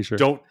 T-shirt.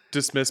 Don't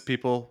dismiss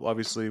people.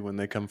 Obviously, when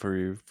they come for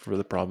you for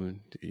the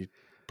problem, you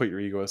put your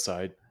ego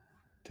aside,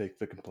 take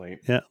the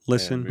complaint. Yeah,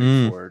 listen. And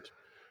move forward.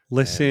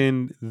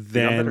 Listen,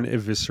 then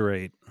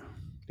eviscerate.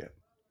 Yeah,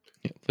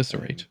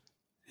 eviscerate.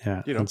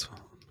 Yeah, you know,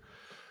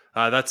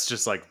 that's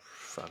just like,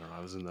 I don't know. I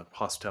was in the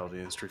hospitality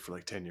industry for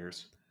like 10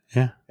 years.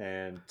 Yeah,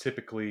 and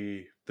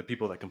typically the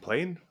people that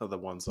complain are the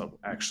ones that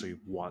actually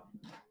want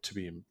to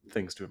be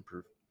things to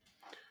improve.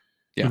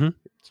 Yeah,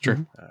 it's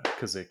true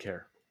because they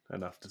care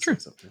enough to say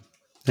something.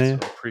 Yeah.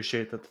 So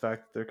appreciate that the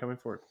fact that they're coming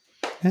forward.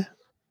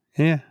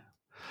 Yeah.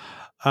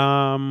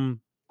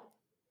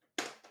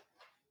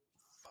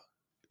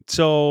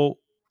 So,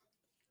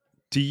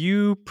 do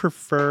you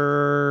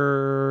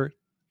prefer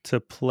to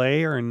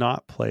play or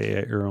not play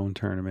at your own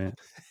tournament?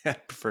 I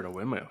prefer to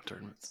win my own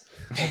tournaments.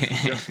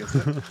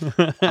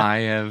 I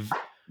have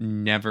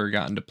never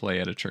gotten to play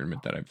at a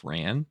tournament that I've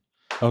ran.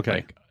 Okay.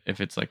 Like if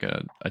it's like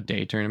a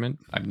day tournament,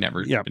 I've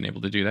never been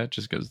able to do that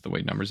just because the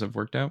way numbers have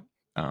worked out.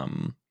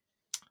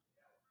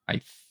 I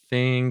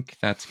think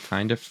that's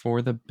kind of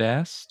for the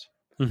best.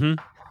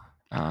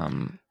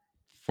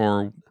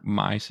 For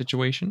my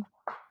situation.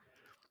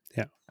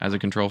 Yeah. As a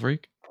control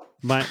freak.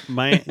 My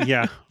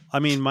yeah. I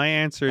mean, my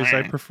answer is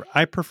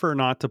I prefer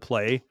not to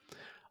play.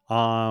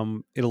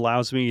 It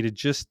allows me to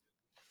just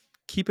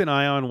keep an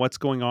eye on what's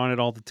going on at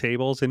all the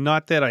tables, and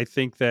not that I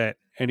think that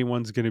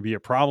anyone's going to be a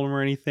problem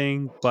or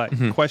anything, but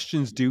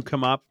questions do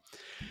come up,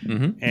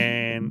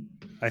 and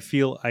I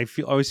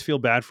always feel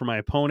bad for my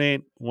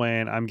opponent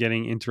when I'm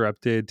getting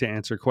interrupted to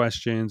answer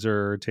questions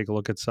or take a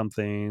look at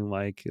something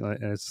like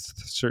a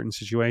certain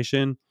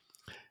situation,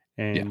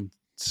 and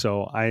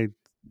so I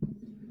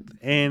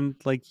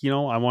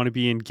want to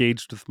be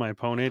engaged with my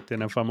opponent.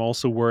 And if I'm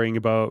also worrying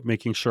about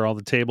making sure all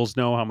the tables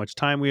know how much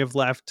time we have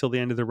left till the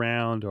end of the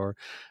round or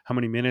how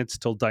many minutes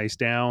till dice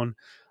down,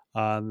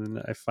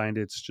 then I find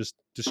it's just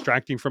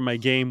distracting from my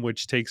game,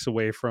 which I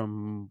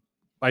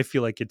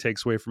feel like it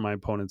takes away from my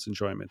opponent's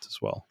enjoyment as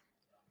well.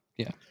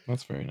 Yeah,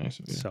 that's very nice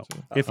of you. So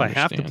if I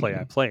have to play,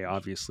 I play.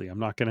 Obviously, I'm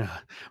not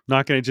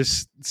gonna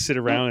just sit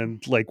around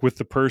and like with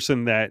the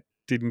person that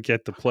didn't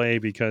get to play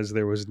because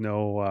there was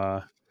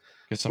no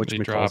somebody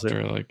dropped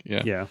or like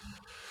yeah.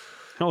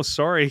 Oh,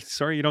 sorry,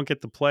 you don't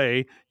get to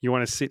play. You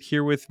want to sit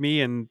here with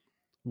me and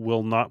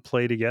we'll not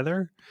play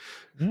together?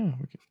 Yeah,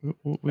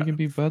 we can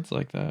be buds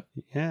like that.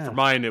 Yeah. For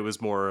mine, it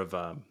was more of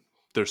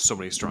there's so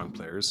many strong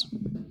players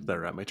that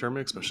are at my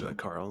tournament, especially like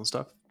Carl and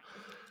stuff,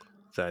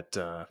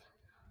 that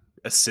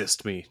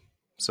assist me.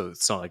 So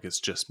it's not like it's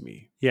just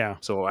me. Yeah.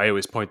 So I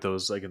always point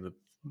those like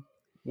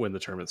when the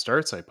tournament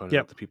starts, I point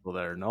out the people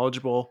that are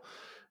knowledgeable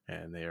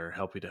and they are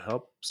happy to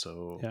help.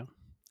 So yeah.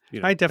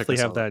 I definitely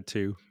have that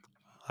too.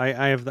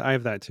 I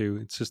have that too.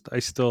 It's just I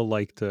still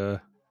like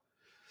to.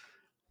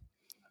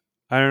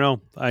 I don't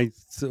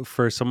know.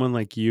 For someone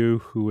like you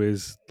who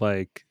is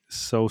like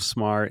so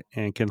smart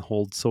and can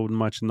hold so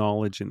much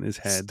knowledge in his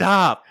head.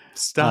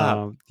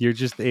 Stop. You're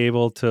just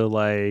able to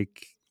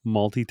like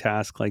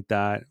multitask like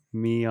that.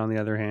 Me, on the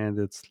other hand,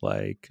 it's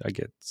like I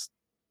get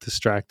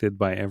distracted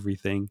by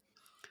everything.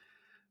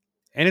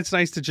 And it's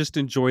nice to just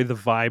enjoy the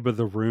vibe of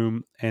the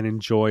room and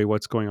enjoy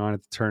what's going on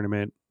at the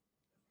tournament.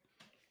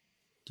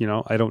 You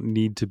know, I don't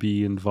need to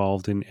be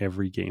involved in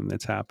every game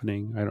that's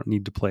happening. I don't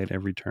need to play at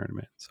every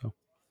tournament. So,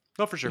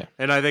 no, for sure. Yeah.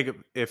 And I think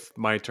if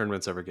my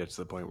tournaments ever get to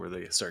the point where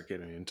they start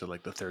getting into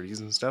like the 30s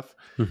and stuff,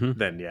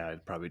 then yeah,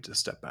 I'd probably just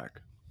step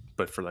back.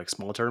 But for like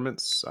small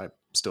tournaments, I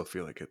still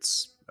feel like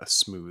it's a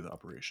smooth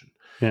operation.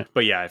 Yeah.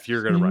 But yeah, if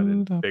you're going to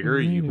run it bigger,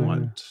 you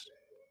want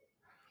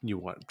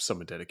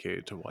someone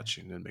dedicated to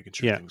watching and making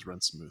sure things run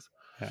smooth.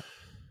 Yeah.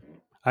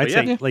 I'd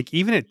say like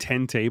even at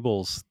 10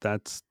 tables,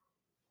 that's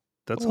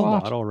a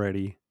lot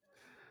already.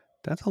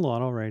 That's a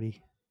lot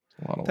already.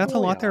 That's a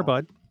lot there,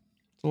 bud.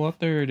 It's a lot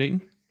there,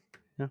 Dayton.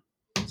 Yeah.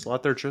 It's a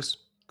lot there, Tris.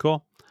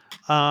 Cool.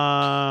 So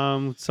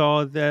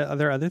are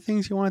there other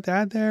things you wanted to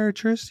add there,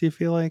 Tris? Do you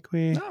feel like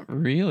we... Not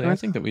really. I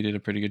think that we did a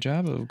pretty good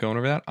job of going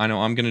over that. I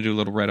know I'm going to do a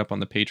little write-up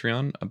on the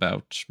Patreon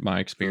about my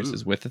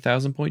experiences with the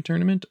 1,000-point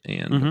tournament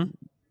and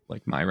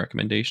like my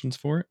recommendations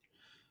for it.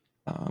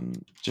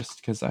 Just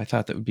because I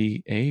thought that would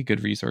be a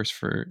good resource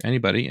for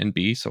anybody, and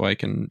B, so I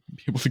can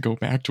be able to go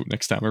back to it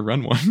next time I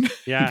run one.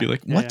 Yeah, and be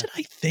like, what did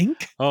I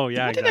think? Oh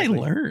yeah, what did I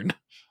learn?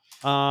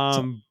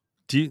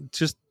 Do you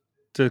just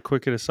to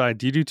quick it aside?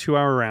 Do you do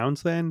 2-hour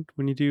rounds then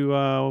when you do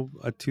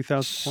a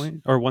 2,000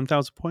 point or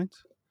 1,000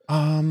 points?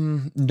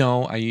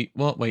 No,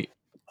 wait.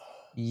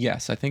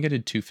 Yes, I think I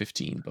did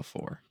 215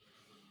 before.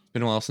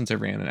 been a while since I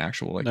ran an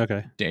actual like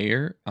Okay.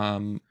 dayer.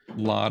 A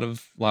lot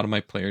of my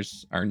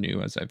players are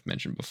new, as I've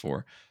mentioned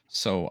before,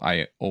 so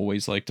I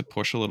always like to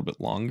push a little bit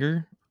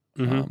longer,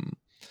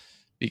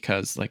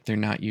 because like they're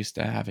not used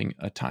to having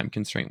a time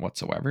constraint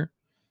whatsoever.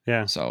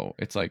 Yeah. So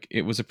it's like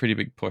it was a pretty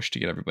big push to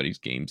get everybody's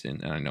games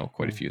in, and I know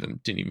quite a few of them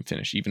didn't even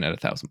finish, even at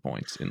 1,000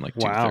 points in like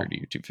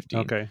 230 or 215.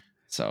 Okay.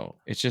 So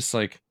it's just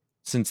like,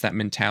 since that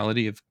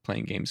mentality of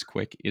playing games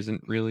quick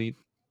isn't really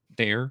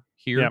there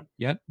here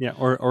yet. Yeah,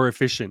 or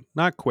efficient,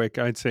 not quick.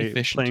 I'd say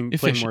Efficient.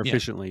 playing more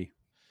efficiently.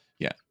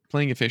 Yeah,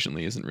 playing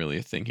efficiently isn't really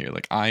a thing here.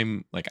 Like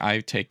I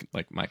take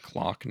like my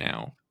clock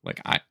now.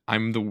 Like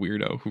I'm the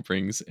weirdo who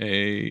brings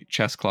a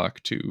chess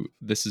clock to,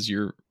 this is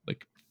your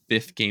like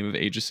 5th game of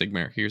Age of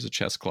Sigmar. Here's a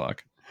chess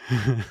clock.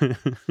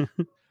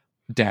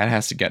 Dad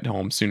has to get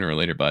home sooner or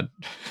later, bud.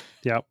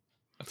 Yep.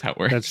 That's how it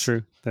works.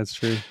 That's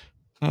true.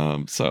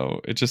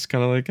 So it's just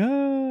kind of like,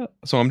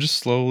 so I'm just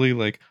slowly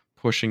like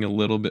pushing a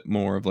little bit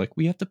more of like,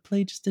 we have to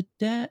play just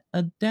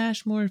a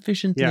dash more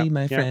efficiently,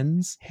 my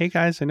friends. Hey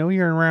guys, I know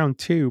you're in round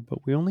 2,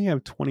 but we only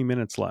have 20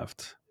 minutes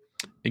left.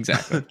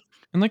 Exactly.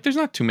 And like, there's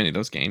not too many of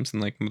those games,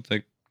 and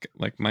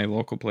like my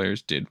local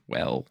players did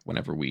well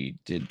whenever we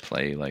did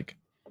play, like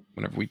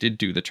whenever we did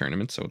do the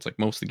tournament. So it's like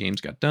most of the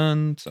games got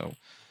done. So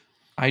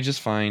I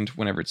just find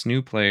whenever it's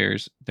new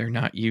players, they're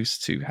not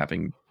used to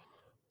having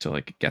to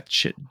like get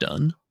shit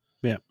done.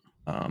 Yeah.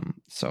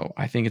 So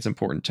I think it's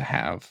important to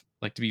have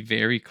like to be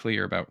very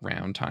clear about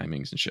round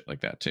timings and shit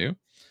like that too.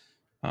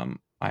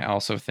 I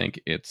also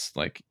think it's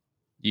like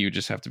you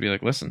just have to be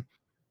like, listen,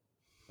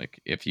 like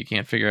if you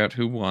can't figure out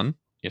who won,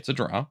 it's a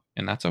draw,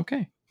 and that's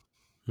okay.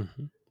 But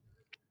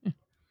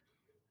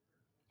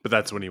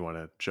that's when you want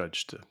a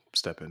judge to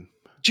step in.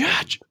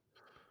 Judge.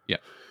 Yeah.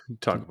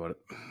 Talk about it.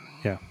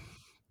 Yeah.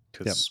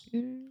 Because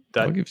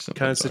that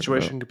kind of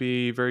situation could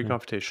be very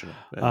confrontational.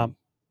 And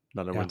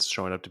not everyone's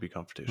showing up to be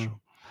confrontational.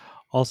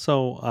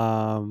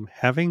 Also,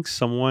 having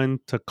someone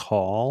to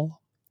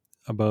call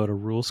about a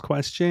rules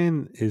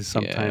question is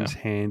sometimes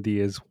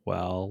handy as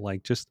well.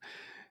 Like just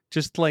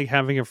like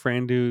having a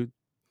friend who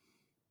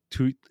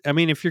I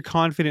mean, if you're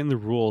confident in the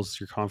rules,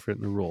 you're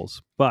confident in the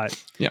rules.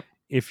 But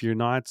if you're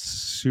not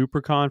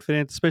super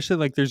confident, especially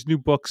like there's new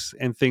books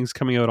and things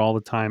coming out all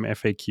the time,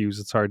 FAQs,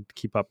 it's hard to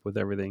keep up with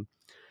everything.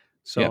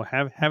 So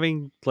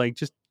having like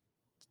just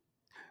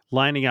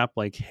lining up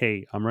like,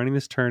 hey, I'm running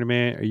this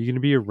tournament. Are you going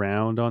to be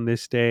around on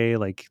this day?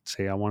 Like,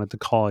 say I wanted to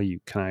call you.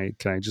 Can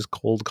I just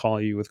cold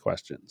call you with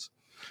questions?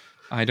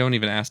 I don't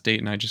even ask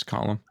Dayton. I just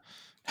call him.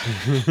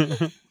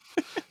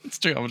 It's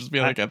true. I'll just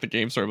be like at the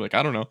game store, like,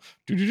 I don't know.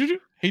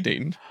 Hey,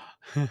 Dayton.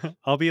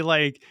 I'll be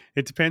like,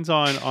 it depends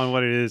on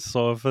what it is.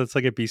 So if it's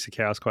like a Beast of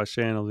Chaos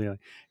question, I'll be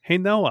like, hey,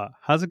 Noah,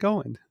 how's it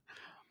going?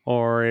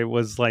 Or it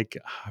was like,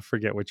 I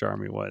forget which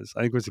army it was.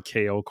 I think it was a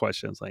KO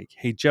question. It's like,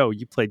 hey, Joe,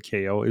 you played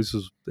KO. This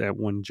was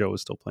when Joe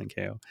was still playing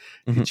KO.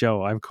 Hey,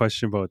 Joe, I have a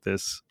question about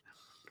this.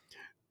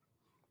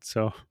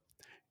 So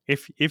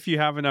if you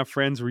have enough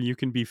friends where you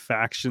can be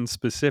faction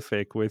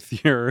specific with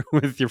your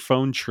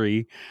phone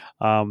tree,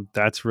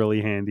 that's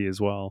really handy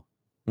as well.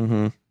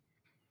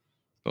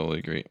 Totally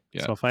agree.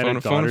 Yeah. So if I had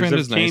a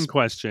Daughters of Cain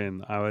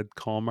question, I would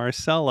call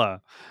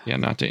Marcella. Yeah,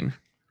 not Dayton.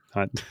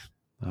 I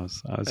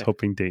was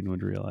hoping Dayton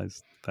would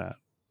realize that.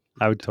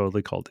 I would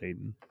totally call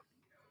Dayton.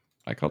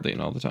 I call Dayton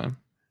all the time.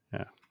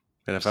 Yeah.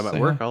 And if I'm at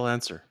work, I'll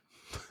answer.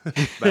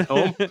 At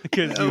home?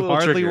 Because you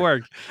hardly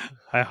work.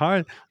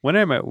 When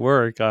I'm at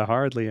work, I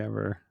hardly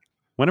ever.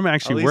 When I'm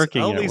actually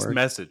working at at least work.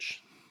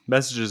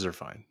 Messages are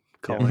fine.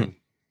 Calling,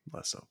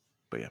 less so.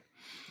 But yeah.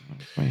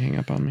 Why hang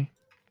up on me?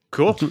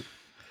 Cool.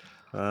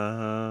 All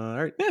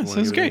right. Yeah,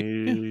 sounds great.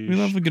 Yeah, we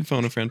love a good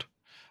phone a friend.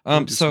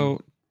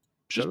 So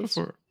just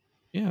before,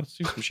 let's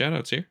do some shout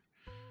outs here.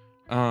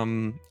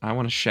 I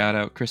want to shout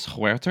out Chris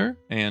Huerter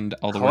and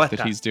all the work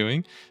that he's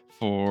doing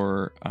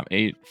for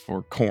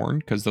Corn,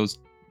 because those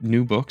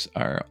new books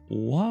are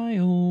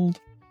wild.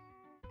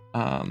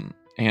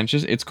 And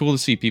just it's cool to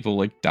see people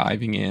like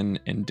diving in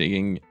and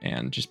digging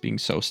and just being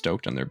so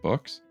stoked on their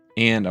books.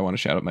 And I want to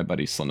shout out my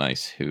buddy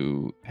Slanice,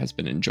 who has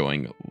been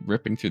enjoying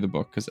ripping through the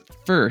book, because at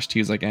first he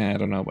was like, I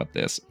don't know about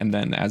this. And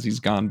then as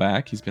he's gone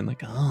back, he's been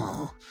like,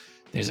 oh,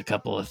 there's a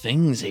couple of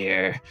things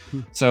here.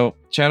 So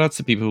shout outs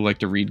to people who like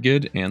to read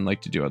good and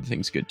like to do other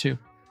things good too.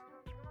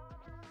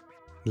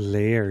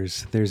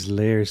 Layers. There's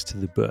layers to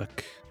the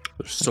book.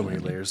 There's so many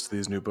layers to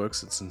these new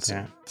books. It's insane.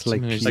 Yeah, it's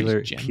like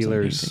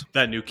peelers.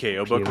 That new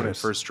KO book, when it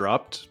first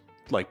dropped,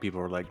 like people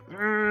were like, I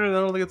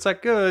don't think it's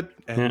that good.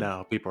 And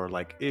now people are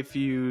like, if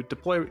you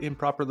deploy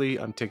improperly,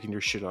 I'm taking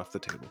your shit off the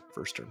table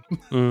first turn.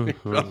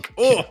 Like,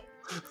 oh,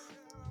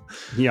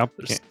 yep.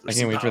 I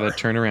can't wait for that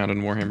turnaround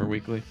in Warhammer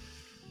Weekly.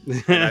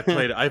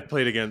 And I've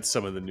played against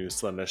some of the new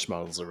Slaanesh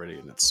models already,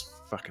 and it's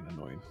fucking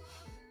annoying.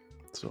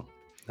 So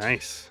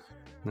nice.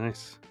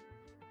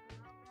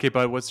 Okay,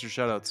 bud, what's your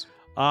shout outs?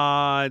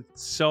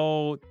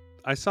 So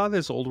I saw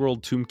this Old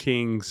World Tomb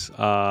Kings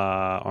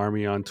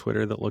army on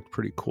Twitter that looked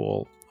pretty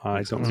cool.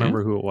 I don't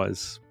remember who it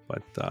was,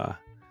 but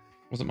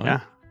was it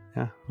mine?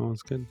 Yeah, it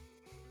was good.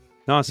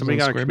 No, somebody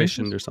got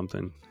commissioned or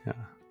something. Yeah.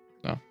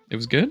 Oh, it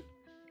was good?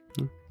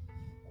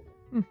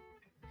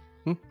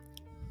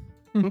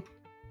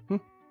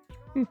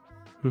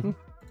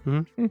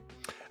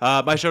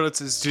 My shout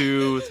outs is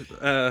to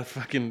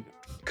fucking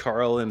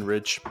Carl and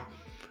Rich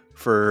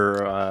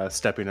for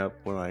stepping up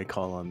when I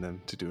call on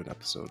them to do an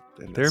episode.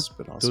 And it's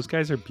been awesome. Those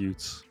guys are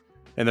beauts.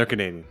 And they're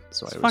Canadian.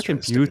 So It's I was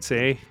fucking beauts,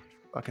 eh?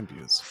 Fucking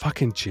beauts.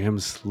 Fucking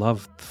Jims.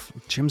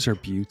 Jims are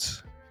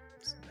beauts.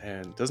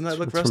 And doesn't that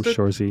look It's from rusted?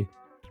 Shorzy.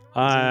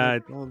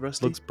 All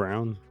rusty? Looks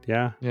brown.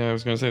 Yeah. Yeah, I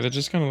was going to say, that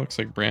just kind of looks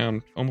like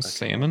brown, almost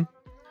salmon.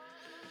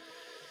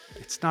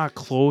 It's not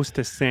close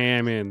to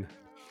salmon.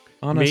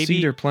 On a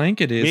cedar plank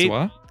it is,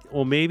 what?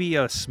 Or maybe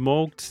a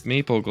smoked...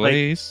 Maple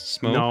glaze,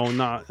 smoke. No,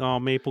 not... Oh,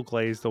 maple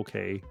glazed,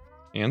 okay.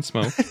 And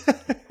smoke.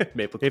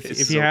 Maple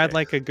glaze If you had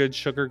like a good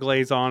sugar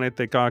glaze on it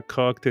that got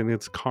cooked and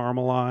it's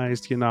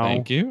caramelized, you know.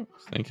 Thank you.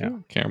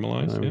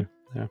 Caramelized,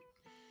 yeah.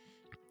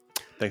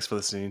 Thanks for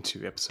listening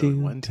to episode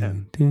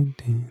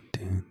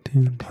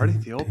 110. Party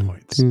at the Old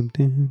Points.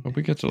 Hope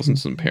we get to listen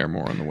to some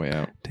Paramore on the way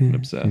out. I'm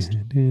obsessed.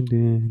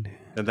 And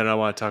then I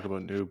want to talk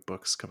about new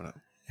books coming up.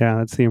 Yeah,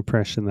 that's the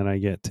impression that I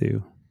get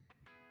too.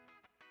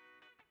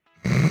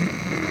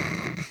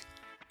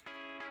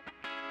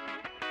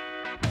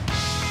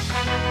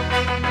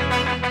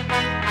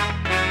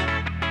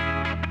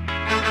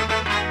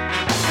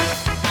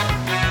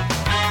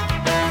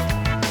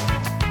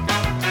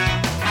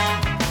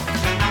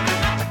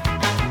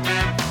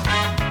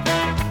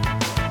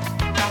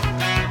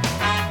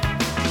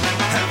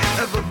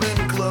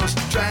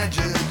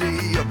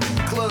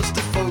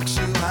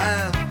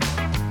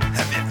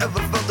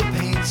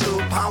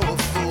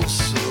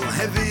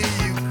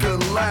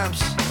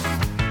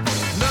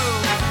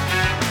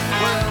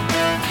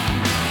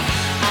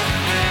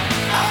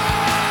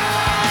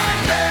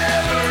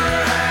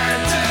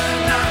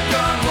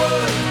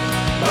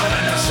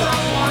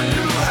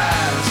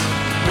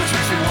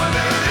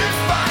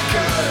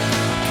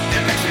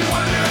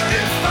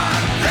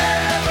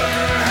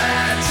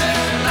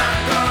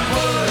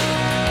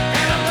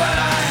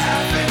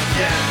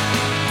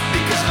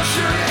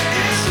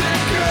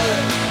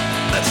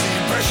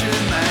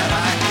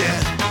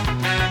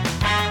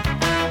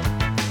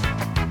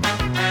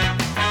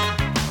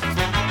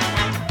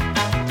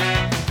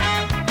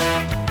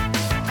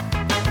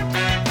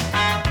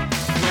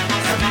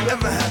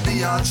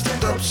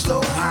 Stepped up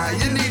so high,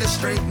 you need a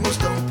strength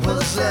most don't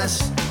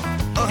possess.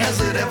 Or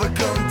has it ever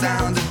come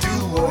down to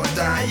do or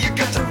die? You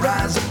got to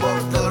rise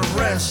above the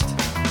rest.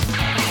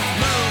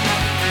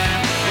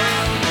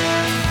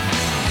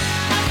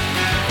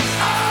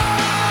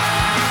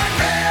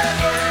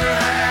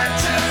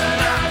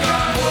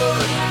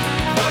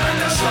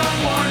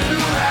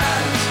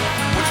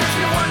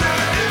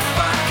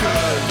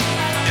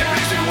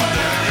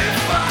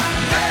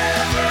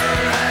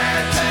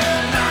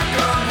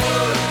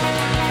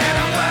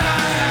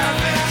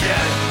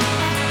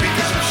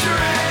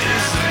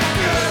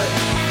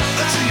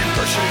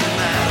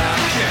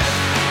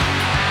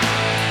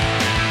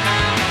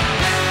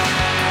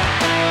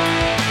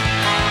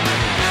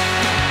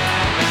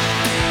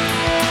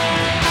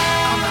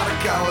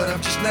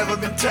 Never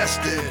been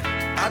tested.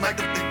 I'd like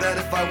to think that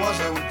if I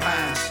was, I would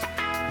pass.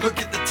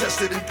 Look at the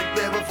tested and think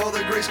there before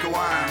the grace go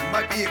on.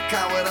 Might be a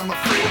coward, I'm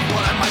afraid of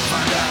what I might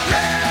find out.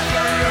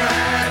 Never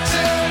had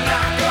to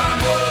knock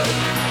on wood,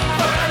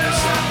 but I know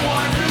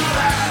someone who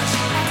has,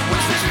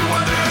 which makes me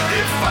wonder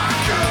if I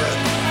could.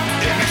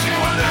 It makes me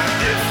wonder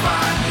if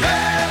I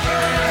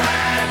never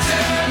had to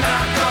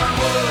knock on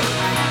wood,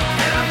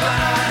 and I'm glad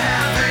I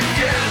haven't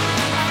yet,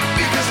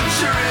 because I'm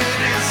sure it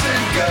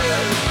isn't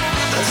good.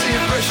 That's the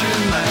impression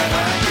that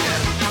I get.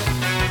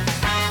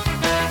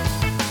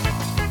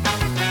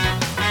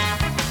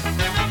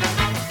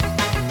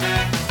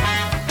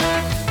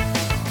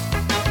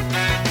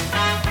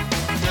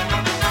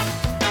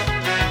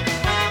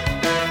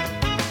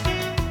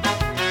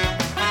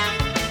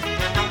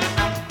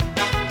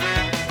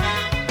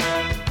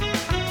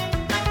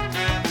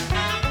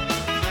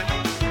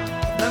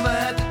 Never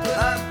had to put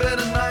I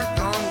better knock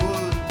on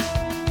wood,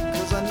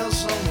 'cause I know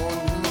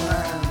someone who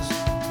has,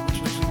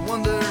 which makes me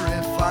wonder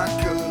if I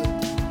could.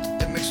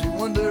 It makes me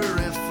wonder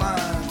if I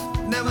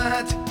never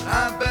had to, but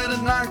I better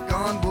knock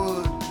on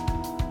wood,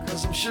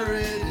 'cause I'm sure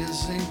it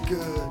isn't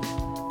good,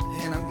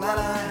 and I'm glad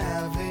I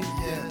haven't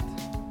yet.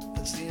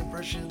 That's the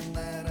impression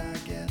that I